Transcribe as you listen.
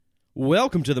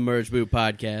Welcome to the Merge Boot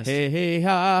Podcast. Hey,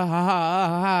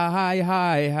 hi,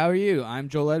 how are you? I'm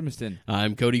Joel Edmiston.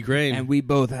 I'm Cody Crane. And we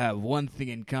both have one thing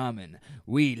in common.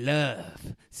 We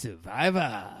love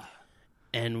Survivor.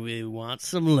 And we want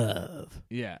some love.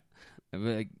 Yeah.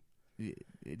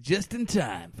 Just in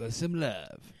time for some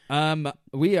love.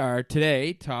 We are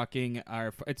today talking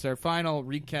it's our final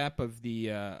recap of the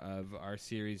of our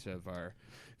series of our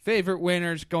favorite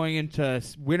winners going into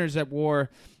Winners at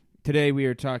War. Today we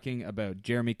are talking about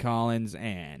Jeremy Collins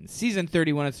and Season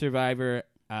 31 of Survivor,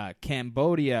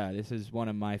 Cambodia. This is one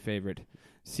of my favorite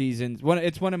seasons.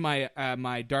 It's one of my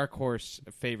my dark horse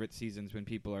favorite seasons when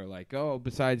people are like, oh,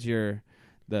 besides the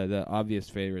obvious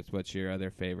favorites, what's your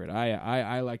other favorite?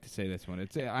 I like to say this one.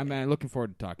 I'm looking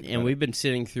forward to talking about it. And we've been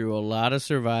sitting through a lot of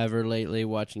Survivor lately,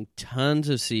 watching tons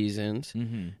of seasons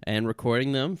and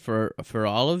recording them for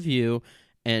all of you.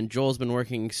 And Joel's been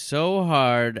working so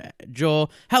hard. Joel,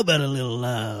 how about a little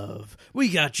love? We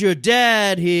got your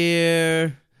dad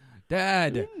here.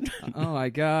 Dad. Oh, my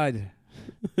God.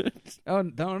 Oh,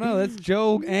 no, that's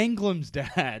Joe Anglim's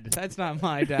dad. That's not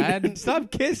my dad. Stop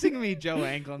kissing me, Joe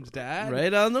Anglim's dad.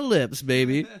 Right on the lips,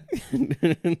 baby.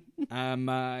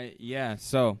 Yeah,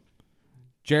 so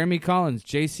Jeremy Collins,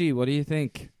 JC, what do you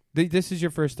think? This is your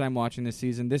first time watching this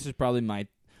season. This is probably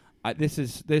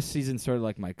this season's sort of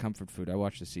like my comfort food. I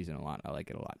watch this season a lot. I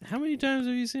like it a lot. How many times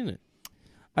have you seen it?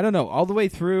 I don't know. All the way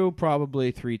through,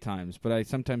 probably 3 times. But I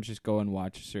sometimes just go and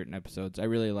watch certain episodes. I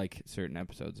really like certain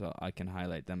episodes. I can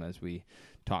highlight them as we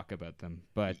talk about them.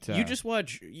 But you just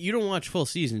watch. You don't watch full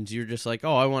seasons. You're just like,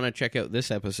 oh, I want to check out this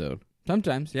episode.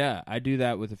 Sometimes, yeah, I do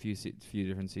that with a few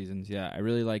different seasons. Yeah, I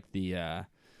really like the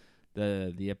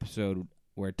episode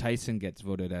where Tyson gets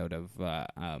voted out of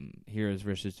Heroes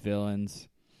versus Villains.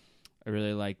 I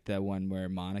really like the one where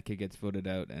Monica gets voted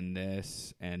out in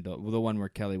this, and the one where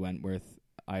Kelly Wentworth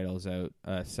idles out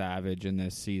Savage in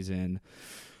this season.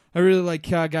 I really like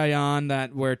Cagayan,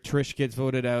 that where Trish gets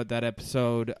voted out, that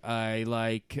episode. I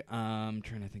like, I'm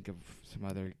trying to think of some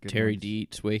other good Terry ones.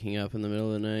 Dietz waking up in the middle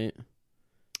of the night.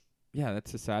 Yeah,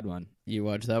 that's a sad one. You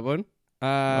watch that one?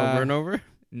 Over and over?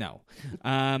 No.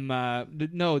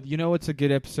 No, you know what's a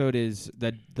good episode is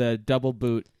the double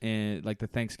boot in like the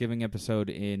Thanksgiving episode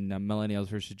in Millennials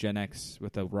versus Gen X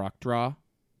with the rock draw.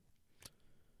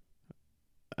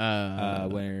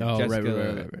 Where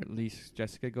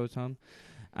Jessica goes home.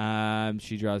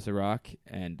 She draws the rock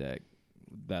and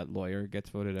that lawyer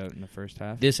gets voted out in the first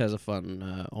half. This has a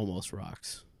fun almost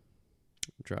rocks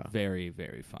draw. Very,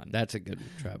 very fun. That's a good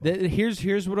travel.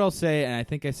 Here's what I'll say, and I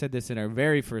think I said this in our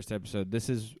very first episode. This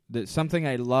is something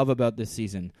I love about this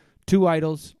season. 2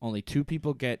 idols, only 2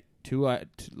 people get there's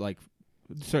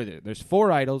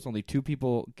 4 idols, only 2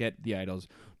 people get the idols.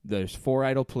 There's 4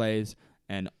 idol plays,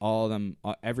 and all of them,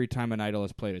 every time an idol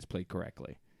is played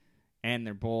correctly. And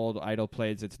they're bold idol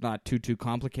plays. It's not too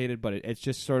complicated, but it's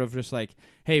just sort of just like,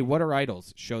 hey, what are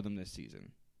idols? Show them this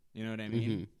season. You know what I mean?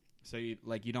 Mm-hmm. So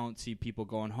you don't see people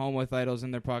going home with idols in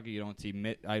their pocket. You don't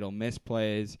see idol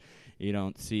misplays. You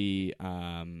don't see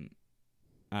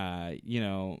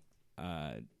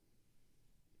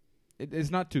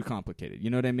it's not too complicated. You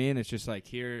know what I mean? It's just like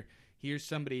here's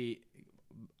somebody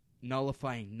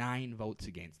nullifying 9 votes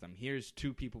against them. Here's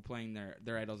 2 people playing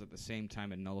their idols at the same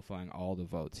time and nullifying all the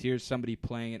votes. Here's somebody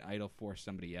playing an idol for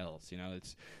somebody else. You know,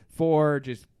 it's 4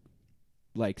 just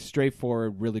like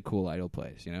straightforward, really cool idol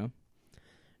plays. You know.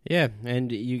 Yeah,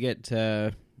 and you get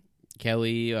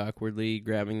Kelly awkwardly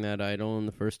grabbing that idol in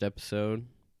the first episode.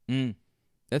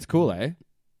 That's cool, eh?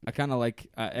 I kind of like...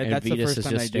 and that's Vetus the first is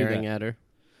time just I staring do that. at her.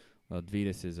 Well,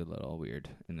 Vetus is a little weird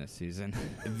in this season.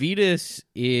 Vetus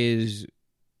is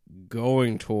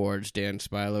going towards Dan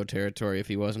Spilo territory if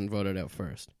he wasn't voted out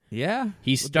first. Yeah?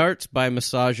 He starts by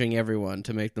massaging everyone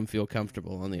to make them feel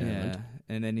comfortable on the island.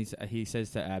 And then he says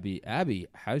to Abby,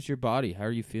 how's your body? How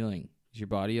are you feeling? Is your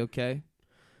body okay?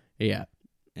 Yeah.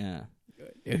 And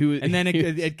then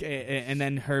and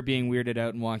then her being weirded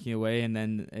out and walking away, and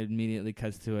then it immediately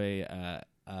cuts to a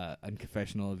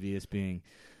unconfessional of Vetus being,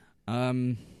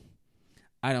 I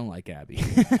don't like Abby.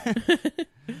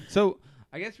 So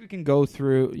I guess we can go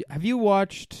through. Have you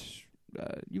watched?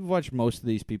 You've watched most of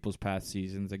these people's past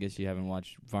seasons. I guess you haven't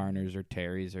watched Varner's or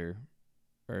Terry's or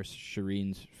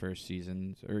Shireen's first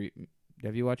seasons. Or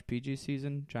have you watched PG's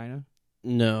season, China?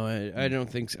 No, I don't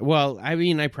think so. Well, I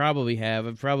mean, I probably have.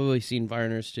 I've probably seen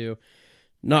Varner's too.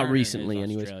 Not Varner recently, is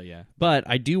anyways. Australia. But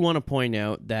I do want to point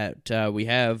out that we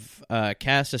have a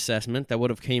cast assessment that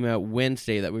would have came out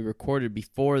Wednesday that we recorded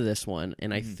before this one.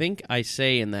 And I think I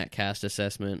say in that cast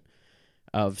assessment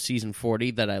of season 40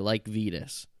 that I like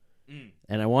Vetus.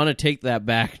 And I want to take that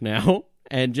back now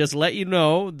and just let you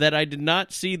know that I did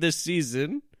not see this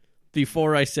season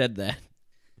before I said that.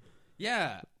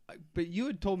 Yeah, but you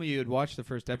had told me you had watched the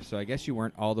first episode. I guess you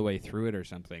weren't all the way through it or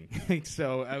something.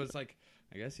 So I was like,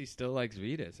 I guess he still likes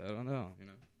Vetus. I don't know.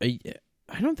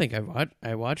 I don't think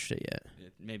I watched it yet.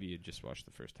 Maybe you just watched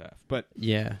the first half. But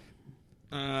yeah.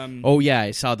 Oh, yeah,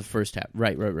 I saw the first half.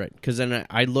 Right. Because then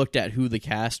I looked at who the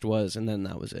cast was, and then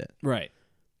that was it. Right.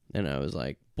 And I was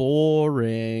like,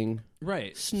 boring.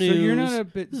 Right. Snooze. So you're not a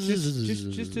bit...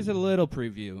 Just as a little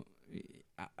preview,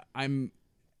 I'm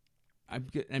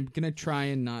gonna try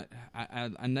and not...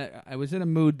 I was in a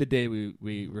mood the day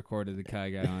we recorded the Kai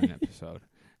Guy On episode.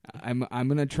 I'm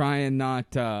gonna try and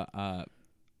not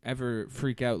ever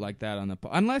freak out like that on the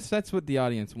unless that's what the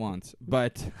audience wants.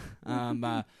 But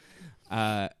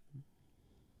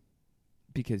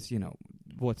because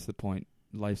what's the point?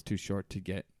 Life's too short to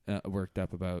get worked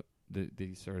up about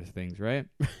these sort of things, right?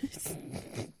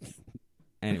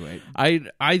 Anyway,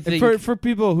 I think for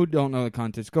people who don't know the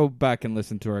context, go back and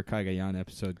listen to our Kagayan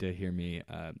episode to hear me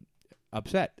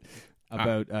upset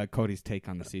about Cody's take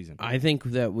on the season. I think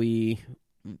that we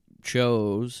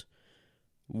chose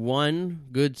 1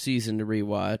 good season to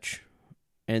rewatch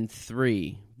and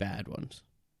 3 bad ones.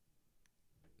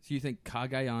 So you think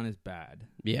Kagayan is bad?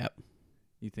 Yeah.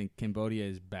 You think Cambodia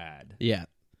is bad? Yeah.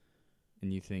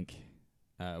 And you think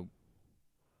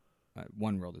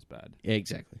One World is bad?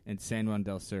 Exactly. And San Juan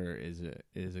del Sur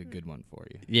is a good one for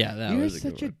you. Yeah, that You're was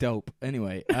such a dope.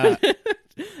 Anyway,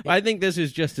 I think this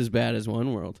is just as bad as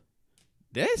One World.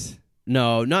 This?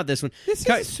 No, not this one. This is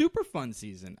a super fun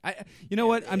season. You know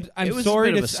what? I'm was sorry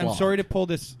a bit to of a slog. I'm sorry to pull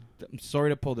this. I'm sorry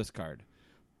to pull this card,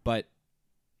 but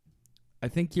I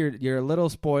think you're a little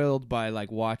spoiled by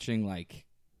like watching like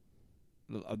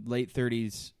late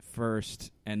 30s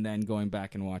first and then going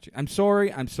back and watching. I'm sorry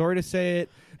to say it.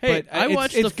 Hey, but I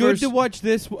watched it's the good first. to watch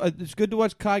this. It's good to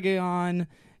watch Kage-on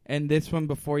and this one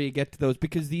before you get to those,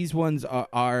 because these ones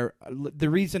are the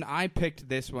reason I picked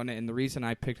this one and the reason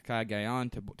I picked Kage-on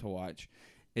to watch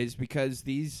is because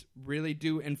these really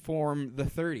do inform the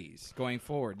 30s going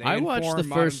forward. They I watched inform the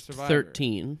Modern first Survivor.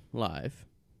 13 live.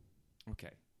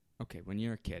 Okay, when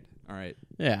you're a kid. All right.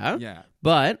 Yeah.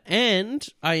 And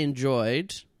I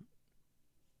enjoyed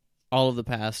all of the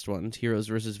past ones. Heroes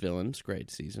versus Villains,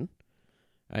 great season.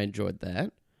 I enjoyed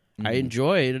that. Mm-hmm. I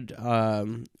enjoyed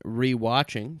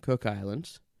rewatching Cook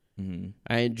Islands. Mm-hmm.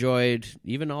 I enjoyed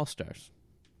even All Stars.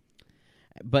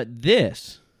 But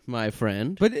this, my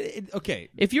friend... But, okay.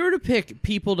 If you were to pick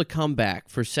people to come back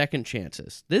for second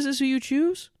chances, this is who you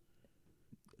choose?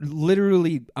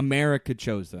 Literally, America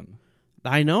chose them.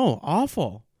 I know.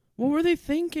 Awful. What were they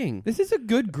thinking? This is a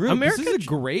good group. This is a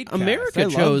great cast. America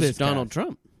chose Donald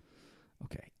Trump.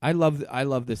 Okay. I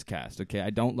love this cast, okay?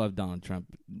 I don't love Donald Trump.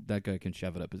 That guy can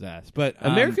shove it up his ass. But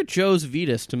America chose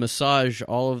Vetus to massage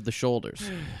all of the shoulders.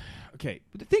 Okay.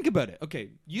 But think about it.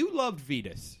 Okay. You loved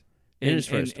Vetus. In his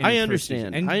first. I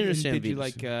understand. And I understand did you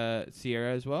Vetus. like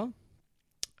Sierra as well?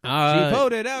 She Uh,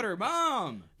 voted out her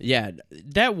mom. yeah,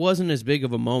 that wasn't as big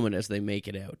of a moment as they make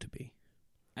it out to be.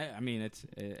 I mean, it's...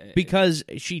 Because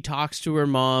she talks to her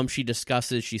mom, she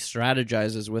discusses, she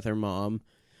strategizes with her mom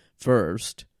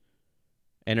first.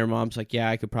 And her mom's like, yeah,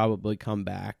 I could probably come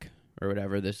back or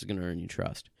whatever. This is going to earn you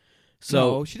trust.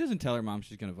 So no, she doesn't tell her mom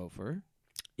she's going to vote for her.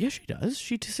 Yeah, she does.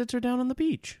 She sits her down on the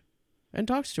beach and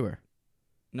talks to her.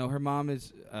 No, her mom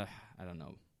is... I don't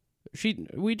know.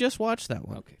 We just watched that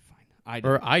one. Okay, fine.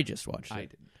 I just watched it. I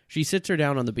didn't. She sits her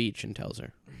down on the beach and tells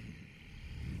her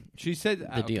She said...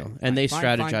 the deal. And they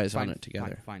strategize on it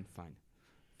together. Fine.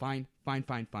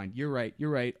 You're right.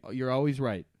 You're always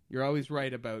right. You're always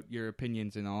right about your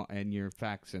opinions and your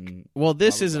facts and... Well,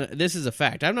 this is a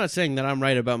fact. I'm not saying that I'm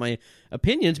right about my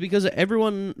opinions because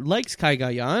everyone likes Kai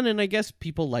Gayan, and I guess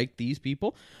people like these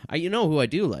people. You know who I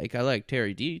do like? I like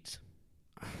Terry Dietz.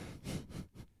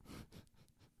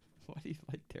 Why do you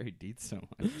like Terry Dietz so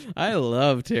much? I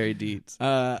love Terry Dietz.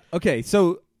 Okay,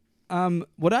 so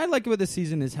what I like about this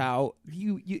season is how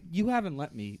you haven't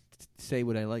let me say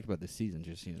what I like about this season,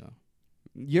 just you know.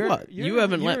 You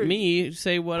haven't let me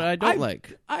say what I don't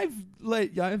like. I've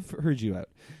heard you out.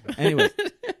 Anyway,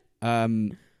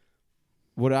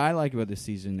 what I like about this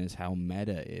season is how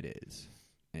meta it is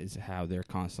how they're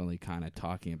constantly kind of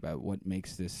talking about what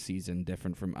makes this season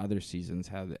different from other seasons,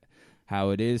 how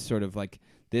it is sort of like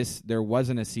this. There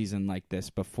wasn't a season like this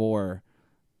before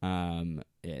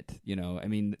it. You know, I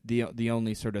mean, the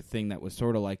only sort of thing that was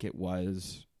sort of like it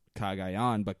was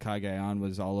Cagayan, but Cagayan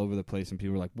was all over the place, and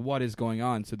people were like, "What is going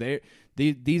on?" So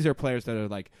these are players that are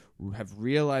like have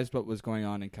realized what was going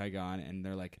on in Cagayan, and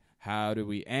they're like, "How do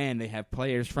we?" And they have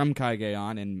players from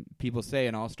Cagayan, and people say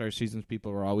in All-Star seasons,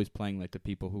 people are always playing like the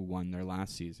people who won their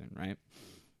last season, right?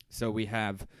 So we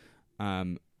have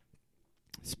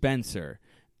Spencer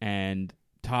and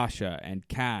Tasha and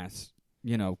Cass,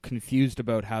 confused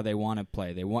about how they want to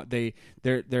play.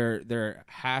 They're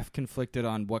half conflicted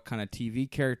on what kind of TV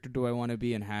character do I want to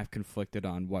be, and half conflicted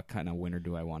on what kind of winner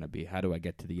do I want to be. How do I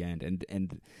get to the end?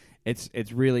 And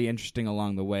it's really interesting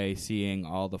along the way, seeing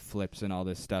all the flips and all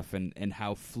this stuff, and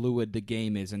how fluid the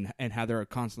game is, and how they're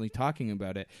constantly talking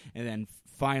about it, and then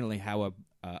finally how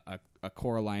a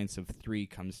core alliance of 3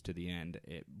 comes to the end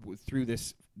through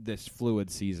this fluid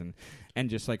season,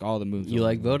 and just like all the moves. You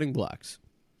like voting blocks?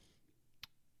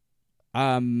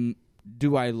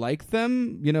 Do I like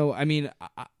them? I mean,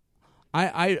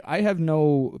 I have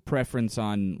no preference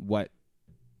on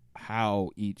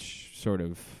how each sort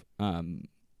of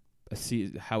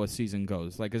how a season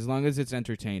goes. Like, as long as it's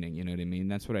entertaining, you know what I mean?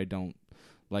 That's what I don't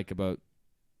like about,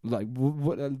 like,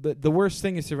 the worst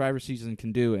thing a Survivor season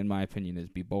can do, in my opinion, is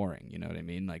be boring. You know what I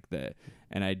mean?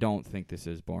 And I don't think this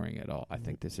is boring at all. I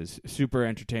think this is super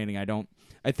entertaining. I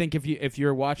think if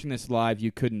you're watching this live,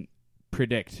 you couldn't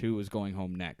predict who was going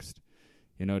home next.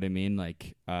 You know what I mean?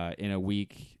 Like, in a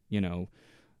week,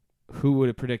 who would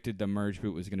have predicted the merge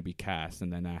boot was going to be Cass,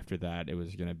 and then after that it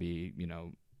was going to be,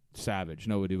 Savage.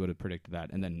 Nobody would have predicted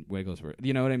that. And then Wigglesworth.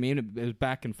 You know what I mean? It was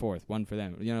back and forth, one for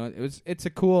them. It's a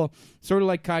cool, sort of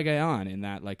like Cagayan, in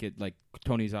that, like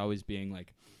Tony's always being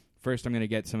like, first I'm going to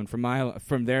get someone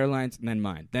from their lines, and then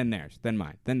mine, then theirs, then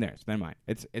mine, then theirs, then mine.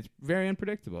 It's very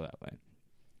unpredictable that way.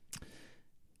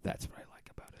 That's what I like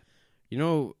about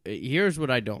it. Here's what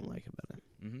I don't like about it.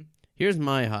 Mm-hmm. Here's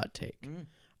my hot take.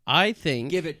 I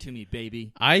think... Give it to me,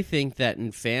 baby. I think that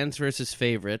in fans versus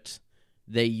favorites,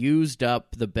 they used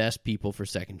up the best people for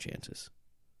second chances.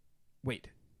 Wait.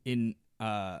 In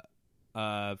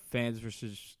fans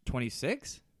versus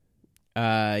 26?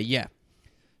 Yeah.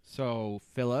 So,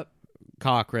 Philip.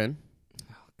 Cochran.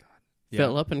 Oh, God. Yeah.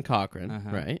 Philip and Cochran,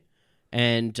 right?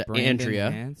 And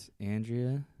Andrea.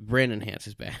 Brandon Hance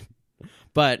is bad.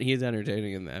 But he's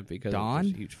entertaining in that because Dawn? of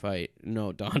this huge fight.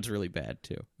 No, Dawn's really bad,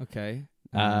 too. Okay.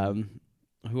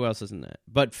 Who else is in that?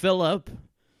 But Philip,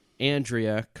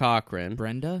 Andrea, Cochran.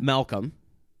 Brenda? Malcolm.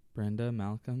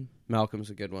 Malcolm. Malcolm's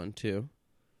a good one, too.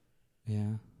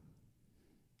 Yeah.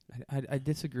 I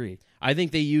disagree. I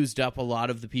think they used up a lot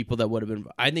of the people that would have been...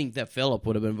 I think that Philip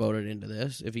would have been voted into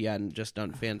this if he hadn't just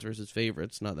done fans versus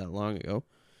favorites not that long ago.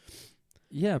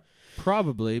 Yeah,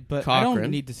 probably, but Cochran. I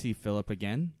don't need to see Philip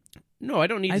again. No, I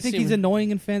don't need to see him. I think he's annoying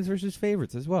in fans versus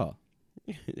favorites as well.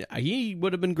 He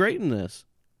would have been great in this.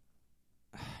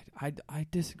 I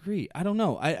disagree. I don't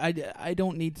know. I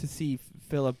don't need to see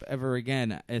Philip ever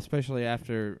again, especially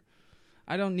after...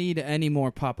 I don't need any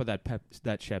more Papa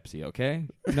that Shepsy, okay?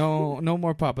 No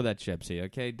more Papa that Shepsy,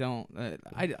 okay? Don't...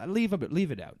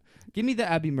 leave it out. Give me the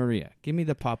Abby Maria. Give me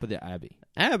the Papa the Abby.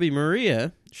 Abby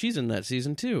Maria, she's in that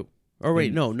season too. Or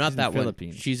wait, no, not that one.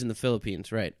 Philippines. She's in the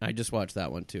Philippines, right? I just watched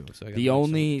that one too. So the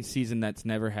only season that's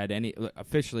never had any,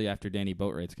 officially after Danny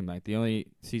Boatwright's come back, the only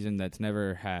season that's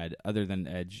never had, other than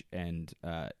Edge and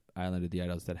Island of the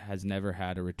Idols, that has never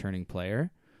had a returning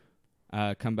player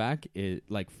come back, is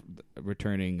like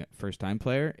returning first-time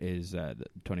player, is the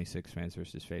 26 fans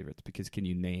versus favorites. Because can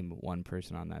you name one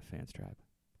person on that fans tribe?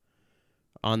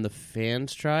 On the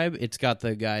fans tribe, it's got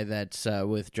the guy that's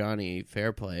with Johnny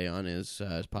Fairplay on his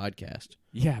podcast.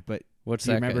 Yeah, but what's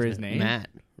do you that? Remember guy's his name?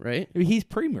 Matt, right? He's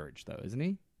pre-merged though, isn't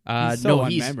he? No,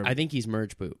 I think he's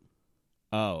Merge Boot.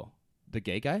 Oh, the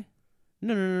gay guy?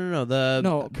 No. The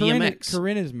BMX.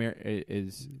 Corinne is Merge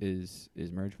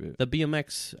Boot. The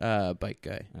BMX bike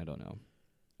guy. I don't know.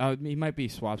 He might be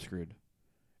swap screwed.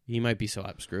 He might be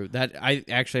swap screwed. I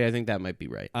think that might be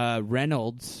right.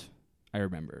 Reynolds, I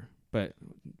remember. But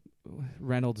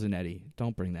Reynolds and Eddie,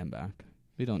 don't bring them back.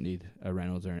 We don't need a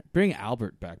Reynolds or bring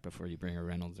Albert back before you bring a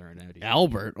Reynolds or an Eddie.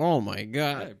 Albert, oh my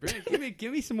God! Yeah,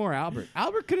 give me some more Albert.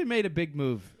 Albert could have made a big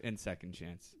move in Second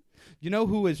Chance. You know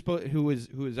who is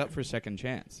up for Second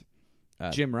Chance?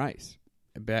 Jim Rice,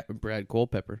 Brad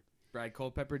Culpepper. Brad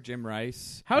Culpepper, Jim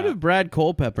Rice. How did Brad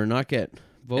Culpepper not get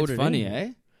voted? It's funny,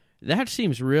 eh? That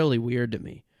seems really weird to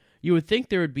me. You would think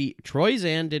there would be Troy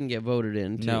Zan didn't get voted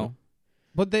in. Too. No.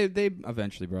 But they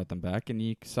eventually brought them back, and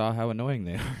you saw how annoying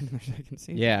they are in their second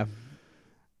season. Yeah.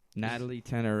 Natalie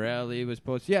Tenorelli was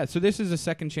supposed. Yeah, so this is a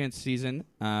second chance season.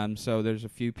 So there's a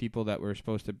few people that were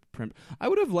supposed to. I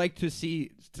would have liked to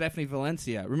see Stephanie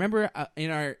Valencia. Remember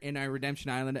in our Redemption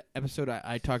Island episode,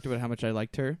 I talked about how much I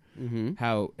liked her. Mm-hmm.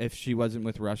 How if she wasn't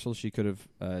with Russell, she could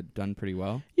have done pretty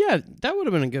well. Yeah, that would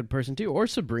have been a good person too. Or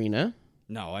Sabrina.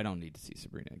 No, I don't need to see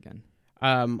Sabrina again.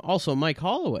 Also, Mike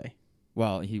Holloway.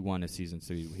 Well, he won a season,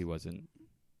 so he wasn't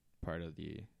part of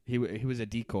the. He was a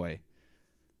decoy.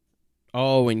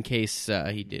 Oh, in case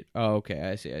he did. Oh, okay.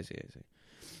 I see.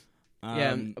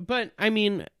 Yeah, but, I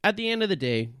mean, at the end of the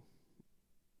day,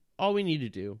 all we need to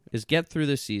do is get through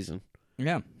this season.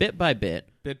 Yeah. Bit by bit.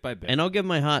 Bit by bit. And I'll give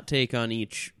my hot take on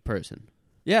each person.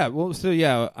 Yeah, well, so,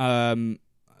 yeah.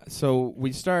 So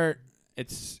we start...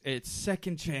 It's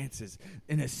second chances.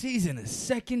 In a season,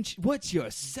 what's your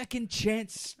second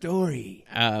chance story?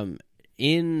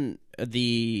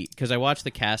 Because I watched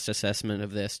the cast assessment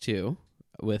of this, too,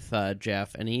 with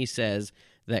Jeff, and he says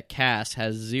that Cass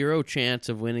has zero chance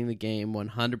of winning the game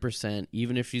 100%,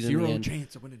 even if she's in the end. Zero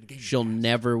chance of winning the game. She'll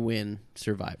never win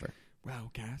Survivor.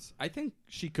 Wow, Cass. I think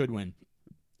she could win.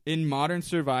 In modern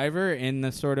Survivor, in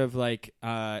the sort of like,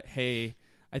 hey,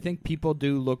 I think people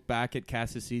do look back at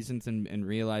Cass's seasons and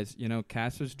realize,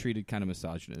 Cass was treated kind of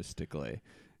misogynistically.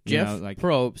 Jeff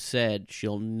Probst said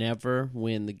she'll never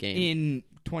win the game. In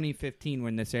 2015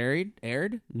 when this aired?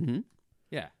 Mm-hmm.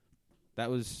 Yeah. That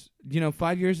was,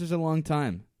 5 years is a long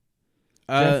time.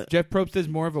 Jeff Probst is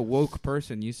more of a woke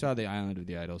person. You saw the Island of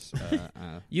the Idols.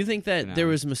 You think that there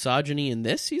was misogyny in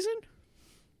this season?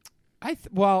 I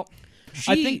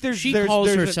think she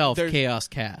calls herself Chaos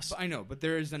Cass. I know, but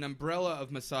there is an umbrella of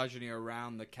misogyny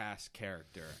around the Cass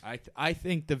character. I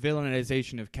think the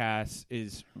villainization of Cass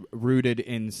is rooted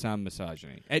in some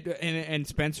misogyny, and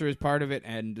Spencer is part of it,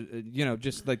 and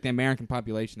just like the American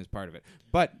population is part of it.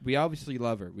 But we obviously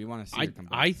love her. We want to see her come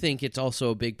back. I think it's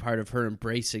also a big part of her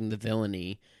embracing the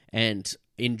villainy and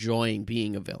enjoying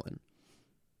being a villain.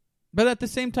 But at the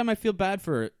same time, I feel bad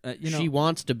for her. She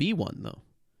wants to be one, though.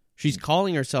 She's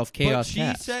calling herself Chaos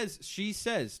Cass. She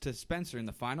says to Spencer in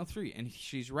the final 3, and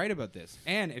she's right about this.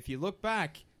 And if you look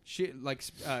back,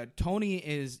 Tony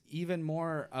is even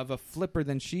more of a flipper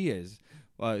than she is.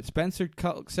 Spencer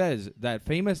says that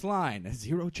famous line,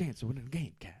 "Zero chance of winning the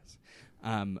game, Cass."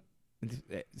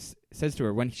 Says to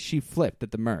her when she flipped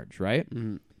at the merge, right?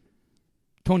 Mm-hmm.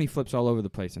 Tony flips all over the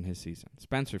place in his season.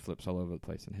 Spencer flips all over the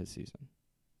place in his season.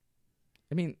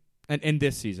 I mean... And in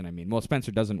this season, well,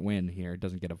 Spencer doesn't win here;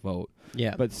 doesn't get a vote.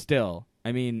 Yeah, but still,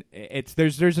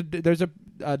 there's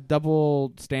a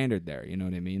double standard there. You know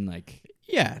what I mean? Like,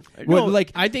 yeah,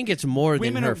 I think it's more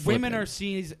than her. Women are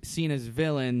seen as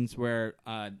villains, where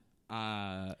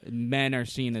men are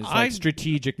seen as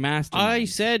strategic masterminds. I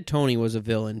said Tony was a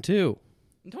villain too.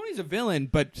 Tony's a villain,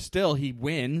 but still, he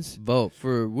wins. Vote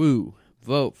for Woo.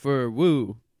 Vote for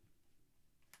Woo.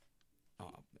 Oh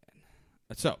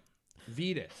man! So.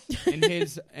 Vetus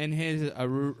in his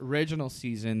original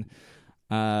season,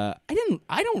 I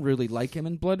don't really like him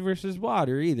in Blood versus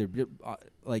Water either,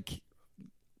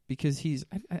 because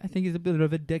I think he's a bit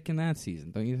of a dick in that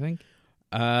season, don't you think?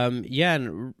 Yeah,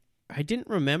 and I didn't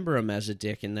remember him as a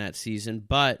dick in that season,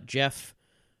 but Jeff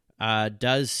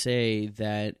does say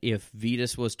that if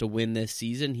Vetus was to win this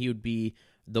season, he would be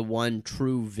the one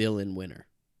true villain winner.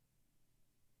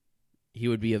 He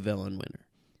would be a villain winner.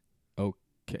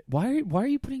 Okay. Why are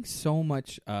you putting so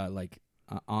much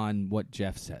on what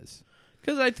Jeff says?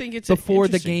 Because I think it's before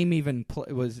the game even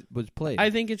was played.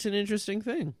 I think it's an interesting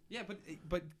thing. Yeah,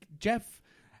 but Jeff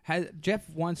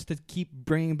wants to keep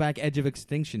bringing back Edge of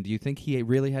Extinction. Do you think he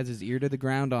really has his ear to the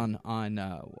ground on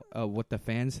what the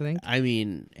fans think? I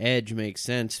mean, Edge makes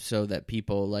sense so that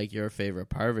people like your favorite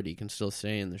Parvati can still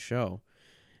stay in the show.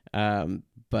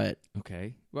 But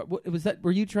okay, what was that?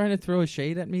 Were you trying to throw a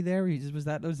shade at me there? Was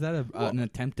that an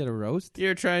attempt at a roast?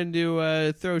 You're trying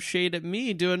to throw shade at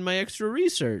me doing my extra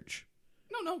research.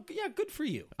 No, yeah, good for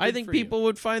you. I think people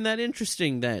would find that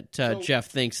interesting that Jeff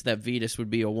thinks that Vetus would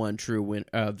be a one true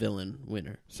villain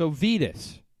winner. So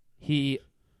Vetus, he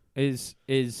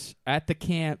is at the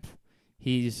camp.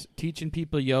 He's teaching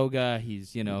people yoga.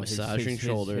 He's massaging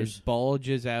shoulders. His bulge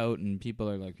is out, and people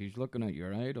are like, "He's looking at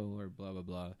your idol," or blah blah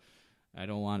blah. I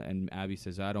don't want. And Abby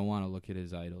says, "I don't want to look at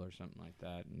his idol," or something like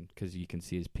that, because you can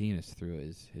see his penis through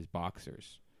his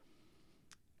boxers,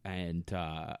 and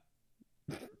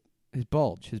his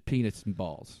bulge, his penis and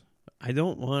balls. I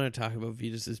don't want to talk about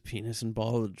Vetus's penis and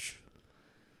bulge.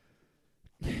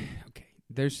 Okay,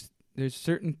 there's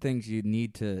certain things you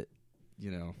need to,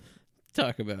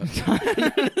 talk about.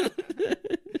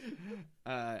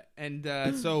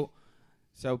 So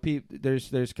So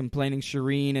there's complaining.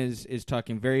 Shireen is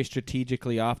talking very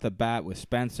strategically off the bat with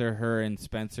Spencer. Her and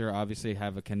Spencer obviously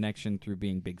have a connection through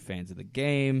being big fans of the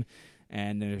game.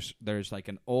 And there's like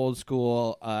an old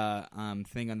school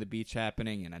thing on the beach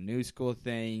happening and a new school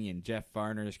thing. And Jeff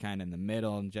Varner is kind of in the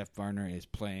middle. And Jeff Varner is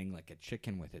playing like a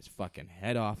chicken with his fucking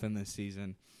head off in this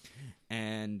season.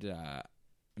 And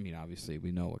I mean, obviously,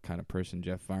 we know what kind of person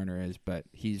Jeff Varner is, but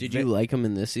he's... Did you like him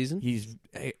in this season? He's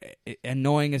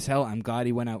annoying as hell. I'm glad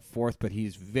he went out fourth, but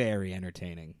he's very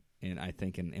entertaining, I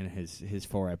think, in his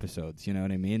 4 episodes. You know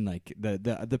what I mean? Like,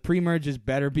 the pre-merge is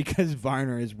better because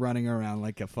Varner is running around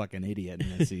like a fucking idiot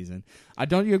in this season.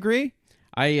 Don't you agree?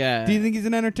 Do you think he's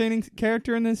an entertaining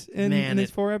character in this in his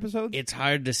 4 episodes? It's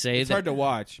hard to say. It's hard to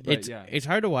watch. But it's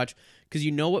hard to watch because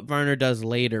you know what Varner does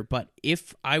later. But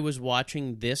if I was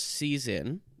watching this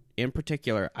season in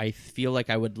particular, I feel like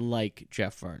I would like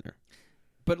Jeff Varner.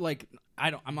 But like,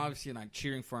 I'm obviously not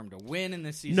cheering for him to win in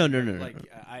this season. No. Like,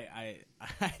 I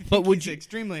think he's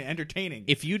extremely entertaining.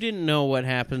 If you didn't know what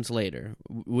happens later,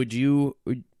 would you?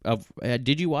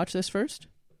 Did you watch this first?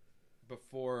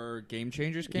 Before Game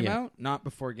Changers came out? Not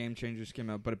before Game Changers came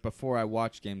out, but before I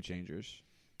watched Game Changers.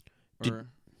 I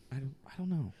don't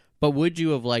know. But would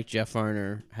you have liked Jeff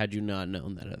Varner had you not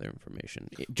known that other information?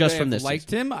 Just from this liked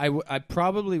him, I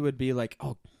probably would be like,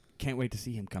 oh, can't wait to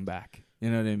see him come back. You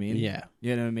know what I mean? Yeah.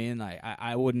 You know what I mean? Like,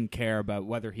 I wouldn't care about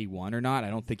whether he won or not. I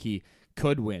don't think he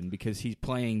could win because he's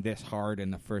playing this hard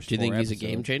in the first 4 Do you think episodes. he's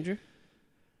a game changer?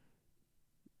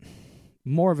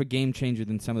 More of a game changer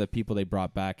than some of the people they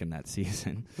brought back in that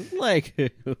season.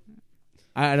 Like,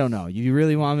 I don't know. You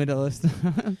really want me to list?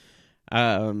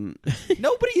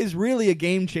 Nobody is really a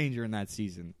game changer in that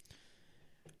season.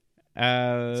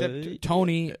 Except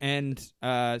Tony and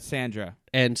Sandra.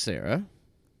 And Sarah.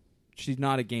 She's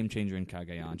not a game changer in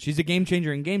Cagayan. She's a game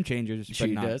changer in Game Changers. But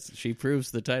she not. does. She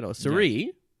proves the title. Suri.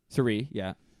 Suri,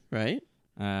 yeah. Right?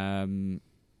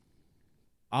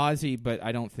 Ozzy, but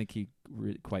I don't think he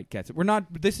really quite gets it.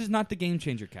 This is not the Game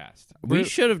Changer cast. We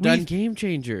should have done Game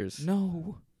Changers.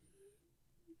 No.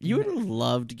 You would have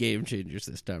loved Game Changers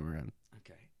this time around.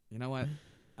 Okay. You know what?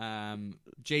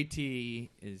 JT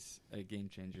is a game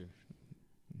changer.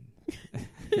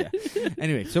 Yeah.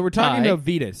 Anyway, so we're talking about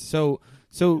Vetus. So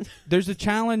there's a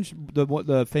challenge,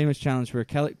 the famous challenge for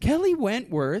Kelly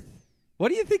Wentworth. What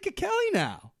do you think of Kelly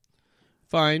now?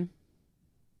 Fine.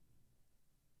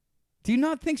 Do you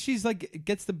not think she's like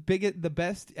gets the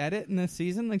best edit in this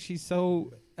season? Like she's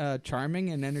so charming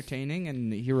and entertaining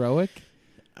and heroic.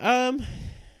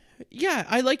 Yeah,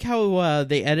 I like how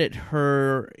they edit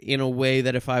her in a way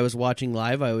that if I was watching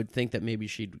live, I would think that maybe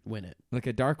she'd win it. Like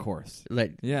a dark horse.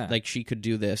 Like she could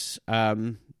do this.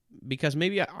 Because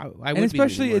maybe I would. And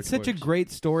especially, it's such a great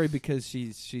story because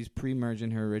she's pre-merge in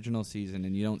her original season,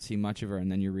 and you don't see much of her,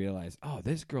 and then you realize, oh,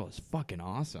 this girl is fucking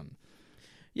awesome.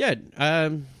 Yeah,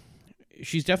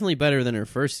 she's definitely better than her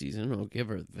first season. I'll give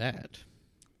her that.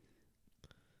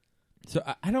 So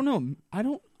I don't know. I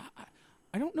don't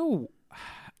know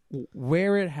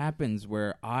where it happens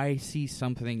where I see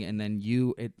something and then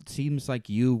it seems like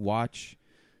you watch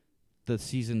the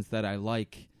seasons that I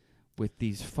like with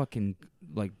these fucking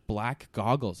like black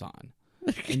goggles on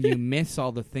and you miss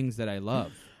all the things that I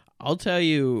love. I'll tell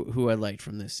you who I liked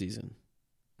from this season.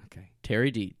 Okay.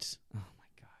 Terry Dietz. Oh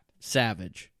my God.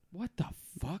 Savage. What the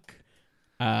fuck?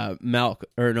 Joe. What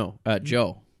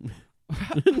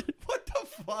the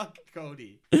fuck,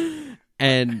 Cody?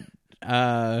 And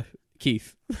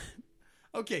Keith.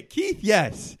 Okay, Keith,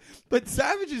 yes. But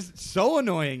Savage is so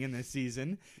annoying in this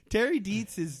season. Terry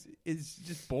Dietz is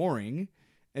just boring.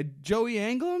 And Joey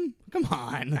Anglim? Come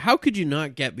on. How could you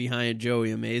not get behind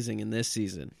Joey Amazing in this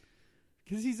season?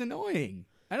 Because he's annoying.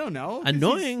 I don't know.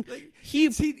 Annoying? He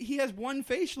has one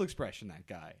facial expression, that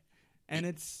guy. And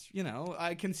it's,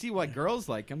 I can see why girls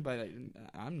like him, but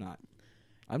I'm not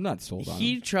sold on him.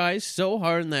 He tries so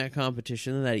hard in that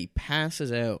competition that he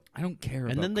passes out. I don't care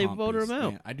about And then they vote him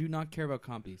out. Man. I do not care about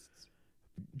compists.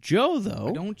 Joe, though.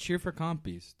 I don't cheer for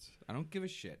compists. I don't give a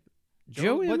shit.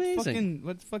 Joey Amazing.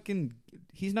 What's fucking...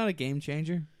 He's not a game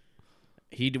changer.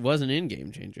 He wasn't in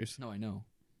Game Changers. No, I know.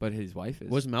 But his wife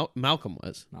is. Malcolm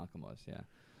was. Malcolm was, yeah.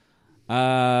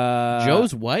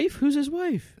 Joe's wife? Who's his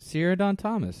wife? Sierra Dawn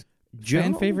Thomas.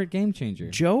 Fan favorite game changer.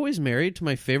 Joe is married to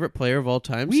my favorite player of all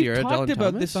time, Sierra Dawn Thomas. We've talked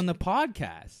about this on the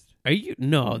podcast. Are you?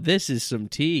 No, this is some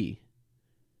tea.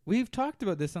 We've talked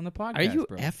about this on the podcast. Are you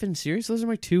bro. effing serious? Those are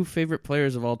my 2 favorite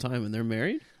players of all time, and they're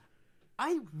married?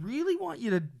 I really want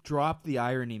you to drop the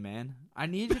irony, man. I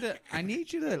need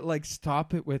you to like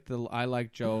stop it with the I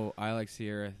like Joe, I like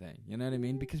Sierra thing. You know what I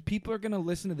mean? Because people are gonna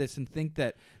listen to this and think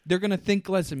that they're gonna think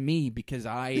less of me because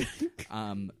I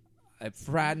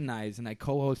fraternize and I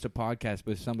co-host a podcast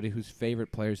with somebody whose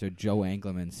favorite players are Joe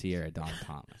Anglim and Sierra Dawn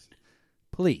Thomas.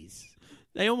 Please.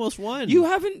 They almost won. You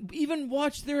haven't even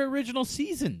watched their original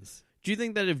seasons. Do you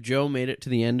think that if Joe made it to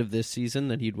the end of this season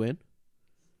that he'd win?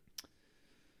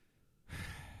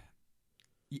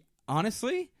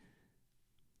 Honestly,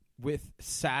 with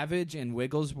Savage and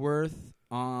Wigglesworth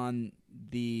on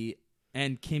the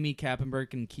and Kimmy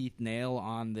Kappenberg and Keith Nail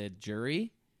on the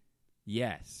jury,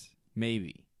 yes,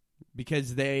 maybe.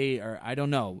 Because they are, I don't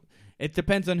know. It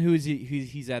depends on who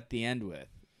he's at the end with.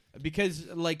 Because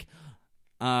like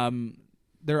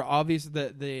they're obvious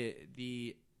the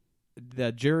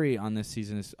jury on this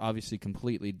season is obviously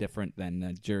completely different than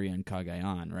the jury on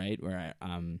Cagayan, right? Where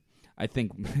I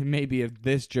think maybe if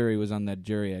this jury was on that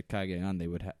jury at Cagayan,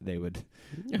 they would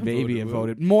maybe have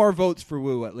voted more votes for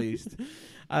Wu at least.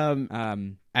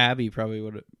 Abby probably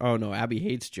would have. Oh no, Abby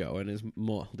hates Joe and his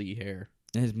moldy hair.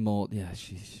 His mold, yeah.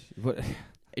 What?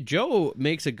 Joe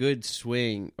makes a good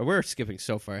swing. We're skipping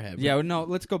so far ahead. Yeah, no.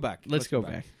 Let's go back. Let's go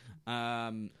back.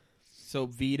 So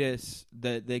Vetus,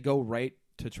 they go right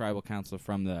to tribal council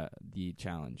from the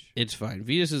challenge. It's fine.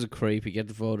 Vetus is a creep. He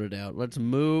gets voted out. Let's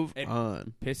move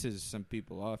on. Pisses some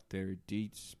people off there.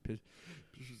 Deets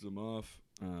pisses them off.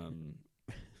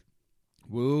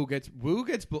 Wu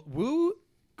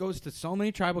goes to so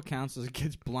many tribal councils. He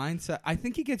gets blindsided. I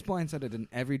think he gets blindsided in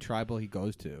every tribal he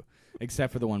goes to,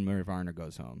 except for the one where Varner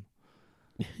goes home.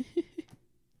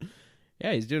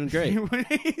 Yeah, he's doing great.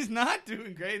 He's not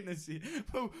doing great in this season.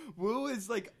 Wu is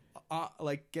like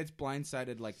gets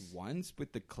blindsided like once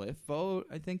with the Cliff vote,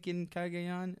 I think, in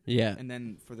Cagayan. Yeah. And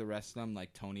then for the rest of them,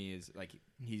 like Tony is like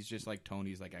he's just like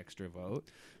Tony's like extra vote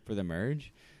for the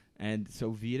merge. And so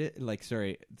Vetus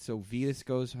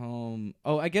goes home.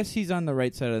 Oh, I guess he's on the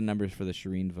right side of the numbers for the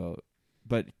Shireen vote.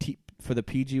 But for the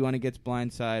PG one, he gets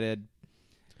blindsided.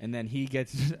 And then he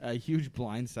gets a huge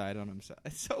blindside on himself.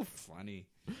 It's so funny.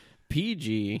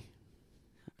 PG.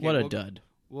 What a dud.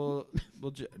 Well,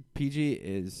 PG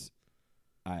is...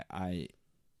 I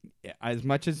as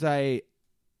much as I...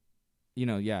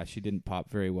 she didn't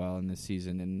pop very well in this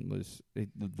season, and was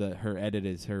her edit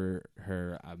is her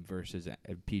versus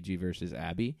PG versus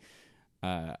Abby.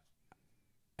 I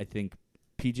think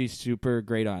PG's super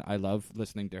great on. I love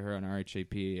listening to her on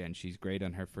RHAP, and she's great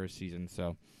on her first season.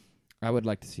 So I would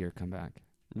like to see her come back.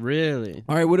 Really?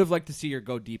 Or I would have liked to see her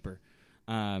go deeper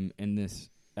in this.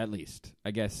 At least,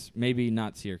 I guess, maybe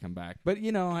not see her come back, but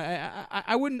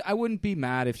I wouldn't be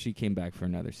mad if she came back for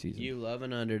another season. You love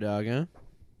an underdog, huh?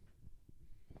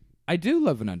 I do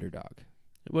love an underdog.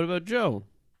 What about Joe?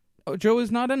 Oh, Joe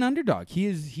is not an underdog. He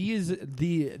is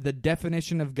the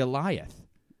definition of Goliath.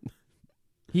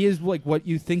 He is like what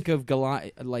you think of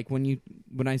Goliath. Like when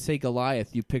I say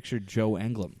Goliath, you picture Joe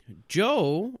Anglim.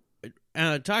 Joe,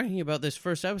 talking about this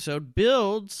first episode,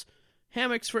 builds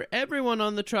hammocks for everyone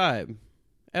on the tribe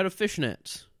out of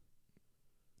fishnets.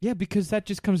 Yeah, because that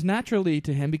just comes naturally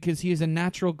to him because he is a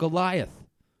natural Goliath.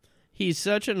 He's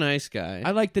such a nice guy.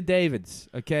 I like the Davids,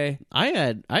 okay? I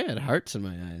had hearts in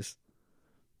my eyes.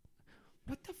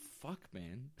 What the fuck,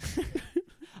 man?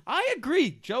 I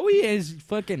agree. Joey is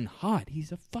fucking hot.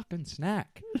 He's a fucking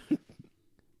snack.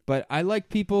 But I like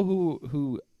people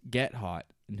who get hot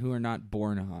and who are not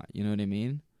born hot. You know what I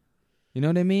mean? You know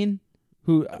what I mean?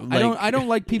 I don't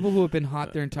like people who have been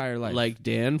hot their entire life. Like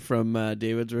Dan from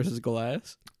Davids versus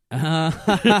Goliath.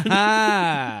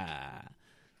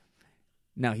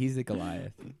 No, he's the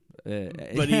Goliath.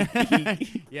 But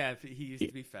he yeah, he used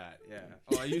to be fat. Yeah.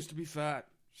 Oh, I used to be fat.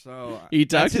 So he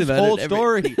talks that's his about whole it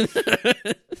story.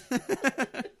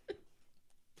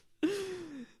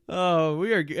 Oh,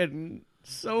 we are getting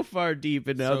so far deep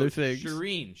into other things.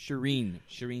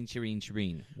 Shireen.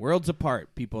 Worlds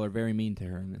apart. People are very mean to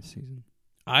her in this season.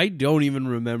 I don't even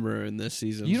remember her in this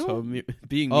season. You so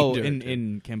being mean oh, to her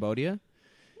in Cambodia?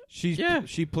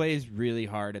 She plays really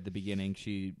hard at the beginning.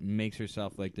 She makes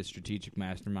herself like the strategic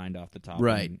mastermind off the top.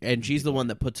 Right. And she's the one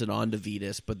that puts it on to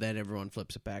Vetus, but then everyone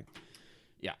flips it back.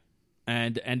 Yeah.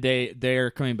 And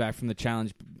they're coming back from the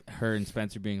challenge, her and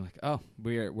Spencer being like, "Oh,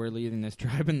 we're leaving this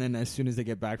tribe," and then as soon as they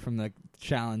get back from the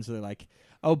challenge, they're like,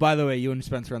 "Oh, by the way, you and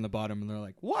Spencer are on the bottom," and they're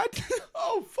like, "What?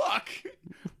 Oh, fuck!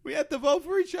 We have to vote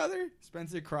for each other."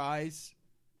 Spencer cries.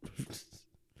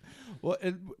 Well,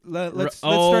 let's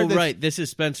start this. Right. This is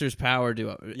Spencer's power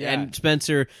duo. Yeah. And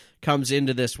Spencer comes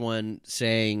into this one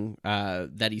saying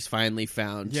that he's finally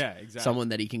found someone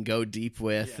that he can go deep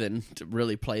with and to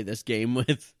really play this game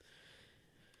with.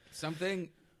 Something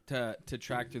to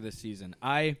track through this season.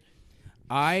 I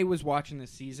was watching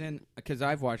this season because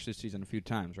I've watched this season a few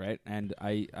times, right? And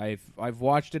I've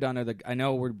watched it under the. I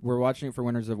know we're watching it for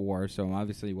Winners of War, so I'm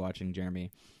obviously watching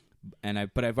Jeremy.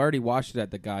 but I've already watched it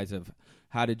at the guise of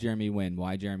how did Jeremy win,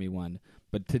 why Jeremy won.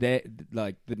 But today,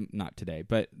 not today,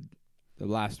 but the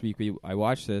last week I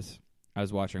watched this. I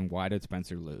was watching why did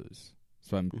Spencer lose.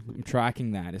 So I'm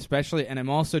tracking that, especially, and I'm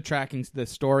also tracking the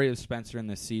story of Spencer in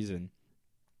this season.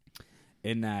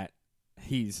 In that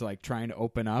he's like trying to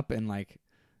open up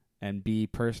and be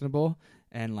personable,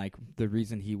 and like the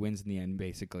reason he wins in the end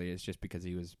basically is just because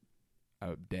he was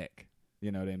a dick.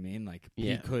 You know what I mean? Like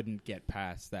he couldn't get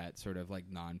past that sort of like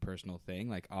non-personal thing.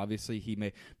 Like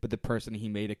obviously but the person he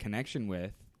made a connection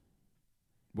with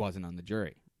wasn't on the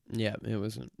jury. Yeah, it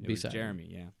wasn't. It was Jeremy,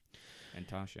 yeah. And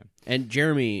Tasha. And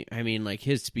Jeremy, I mean, like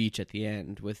his speech at the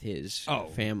end with his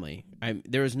family.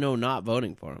 There was no not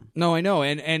voting for him. No, I know,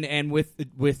 and with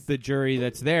the jury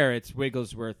that's there, it's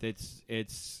Wigglesworth,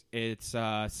 it's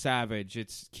Savage,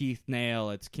 it's Keith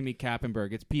Nail, it's Kimmy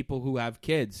Kappenberg, it's people who have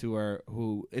kids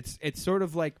it's sort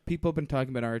of like people have been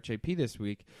talking about RHAP this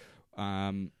week,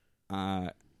 and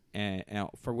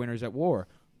for Winners at War,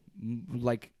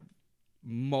 like.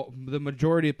 The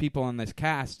majority of people on this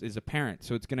cast is a parent,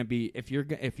 so it's going to be if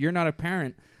you're not a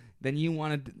parent, then you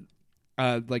want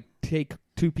to like take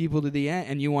two people to the end,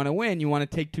 and you want to win. You want to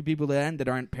take two people to the end that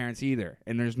aren't parents either,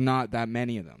 and there's not that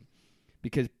many of them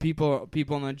because people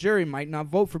on the jury might not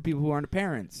vote for people who aren't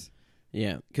parents.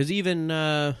 Yeah, because even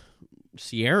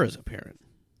Sierra's a parent.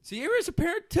 Sierra's a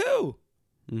parent too.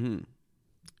 Mm-hmm.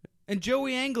 And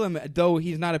Joey Anglim, though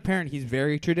he's not a parent, he's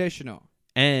very traditional.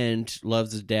 And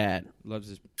loves his dad. Loves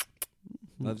his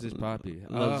poppy.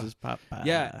 Loves his papa.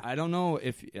 Yeah, I don't know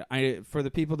if for the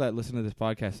people that listen to this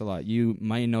podcast a lot, you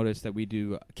might notice that we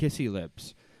do kissy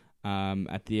lips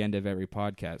at the end of every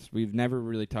podcast. We've never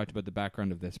really talked about the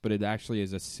background of this, but it actually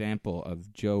is a sample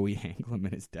of Joey Anglim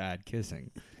and his dad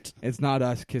kissing. It's not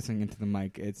us kissing into the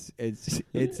mic. It's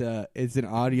an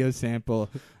audio sample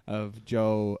of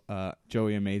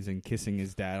Joey Amazing kissing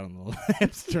his dad on the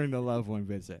lips during the loved one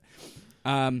visit.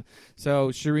 So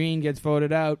Shireen gets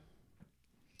voted out.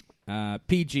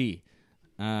 PG.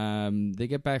 They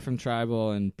get back from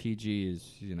tribal, and PG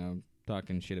is,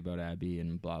 talking shit about Abby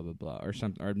and blah blah blah, or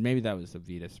something, or maybe that was the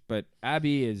Vetus. But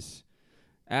Abby is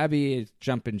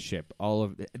jumping ship. All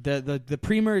of the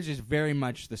pre-merge is very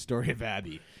much the story of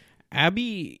Abby.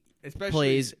 Abby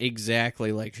plays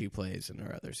exactly like she plays in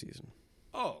her other season.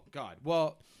 Oh God!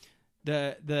 Well,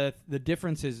 the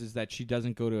difference is that she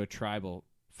doesn't go to a tribal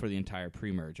for the entire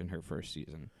pre-merge in her first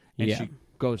season, and she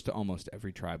goes to almost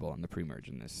every tribal in the pre-merge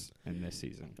in this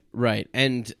season. Right,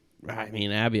 and I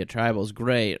mean Abby at tribal is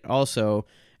great. Also,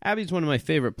 Abby's one of my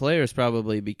favorite players,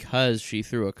 probably because she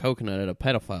threw a coconut at a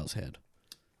pedophile's head.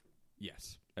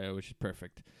 Yes, which is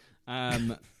perfect.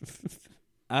 But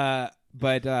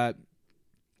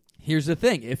here's the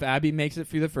thing: if Abby makes it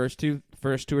through the first two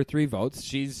or three votes,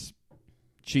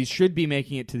 she should be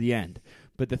making it to the end.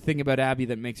 But the thing about Abby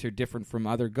that makes her different from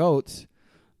other goats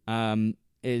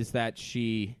is that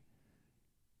she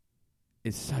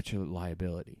is such a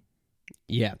liability.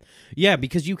 Yeah,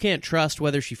 because you can't trust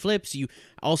whether she flips. You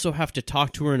also have to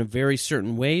talk to her in a very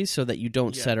certain way so that you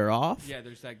don't set her off. Yeah,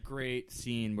 there's that great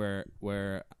scene where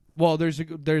there's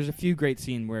a few great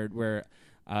scenes where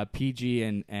PG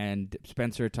and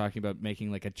Spencer are talking about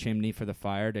making like a chimney for the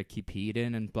fire to keep heat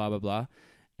in and blah blah blah,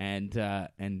 and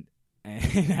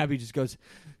Abby just goes,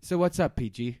 "So what's up,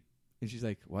 PG?" And she's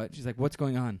like, "What?" She's like, "What's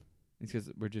going on?" And she goes,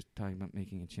 "We're just talking about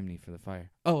making a chimney for the fire."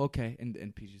 "Oh, okay." And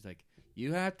PG's like,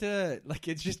 "You have to," like,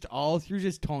 it's just all through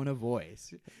just tone of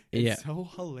voice. It's so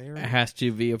hilarious. It has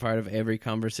to be a part of every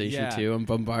conversation too, and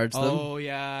bombards them. Oh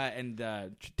yeah, and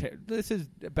this is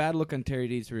a bad look on Terry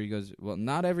Deeds where he goes, "Well,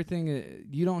 not everything.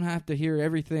 You don't have to hear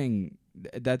everything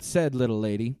that's said, little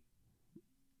lady."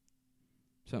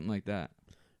 Something like that.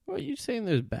 What are you saying?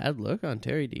 There's bad look on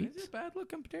Terry Deeds? There's a bad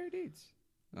look on Terry Deeds.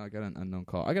 Oh, I got an unknown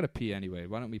call. I got to pee anyway.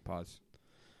 Why don't we pause?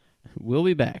 We'll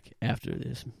be back after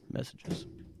these messages.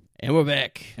 And we're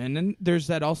back. And then there's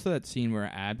that scene where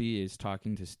Abby is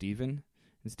talking to Steven.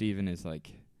 And Steven is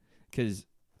like, because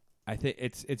I think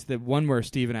it's the one where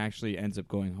Steven actually ends up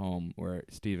going home, where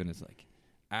Steven is like,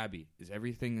 "Abby, is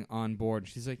everything on board?" And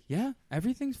she's like, "Yeah,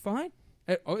 everything's fine."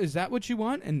 "Oh, is that what you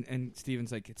want?" And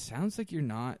Steven's like, "It sounds like you're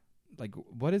not. Like,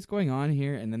 what is going on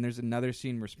here?" And then there's another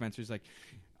scene where Spencer's like,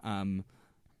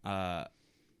 are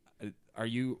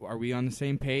we on the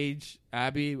same page,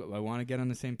 Abby? I want to get on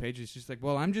the same page. It's just like,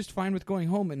 "Well, I'm just fine with going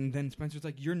home." And then Spencer's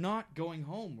like, "You're not going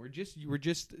home. We're just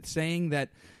saying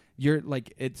that you're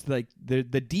like," it's like the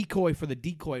decoy for the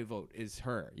decoy vote is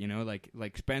her,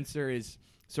 like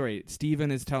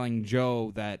Steven is telling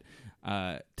Joe that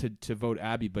to vote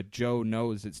Abby, but Joe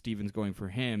knows that Steven's going for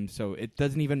him, so it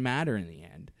doesn't even matter in the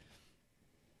end.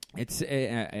 It's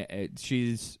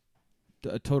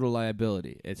a total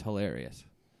liability. It's hilarious.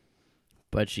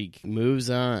 But she moves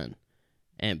on,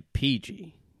 and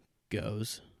PG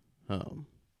goes home.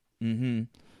 Mm-hmm.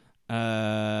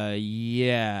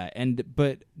 Yeah,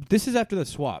 but this is after the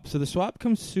swap. So the swap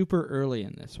comes super early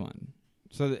in this one.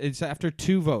 So it's after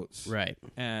 2 votes. Right.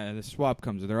 The swap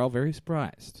comes, and they're all very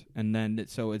surprised. And then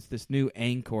it's this new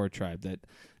Angkor tribe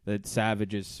that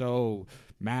Savage is so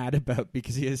mad about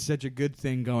because he has such a good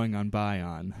thing going on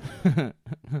Bion.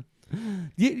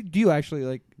 Do you actually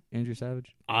like Andrew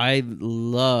Savage? I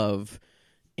love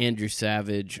Andrew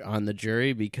Savage on the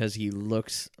jury because he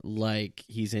looks like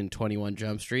he's in 21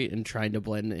 Jump Street and trying to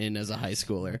blend in as a high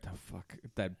schooler. What the fuck?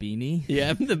 That beanie?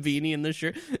 Yeah, the beanie and the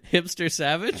shirt. Hipster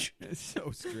Savage. It's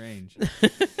so strange.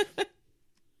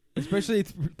 Especially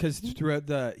because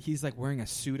throughout he's like wearing a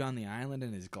suit on the island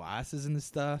and his glasses and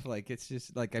stuff. Like, it's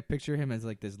just like I picture him as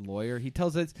like this lawyer. He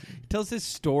tells this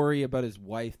story about his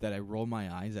wife that I roll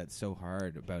my eyes at so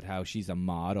hard, about how she's a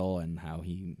model and how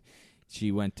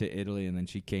she went to Italy and then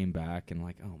she came back, and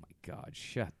like, oh my God,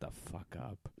 shut the fuck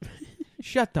up.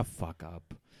 Shut the fuck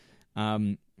up.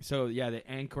 So yeah, the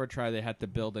Angkor tribe, they had to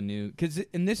build a new,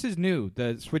 and this is new.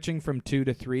 The switching from 2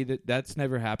 to 3, that's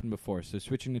never happened before. So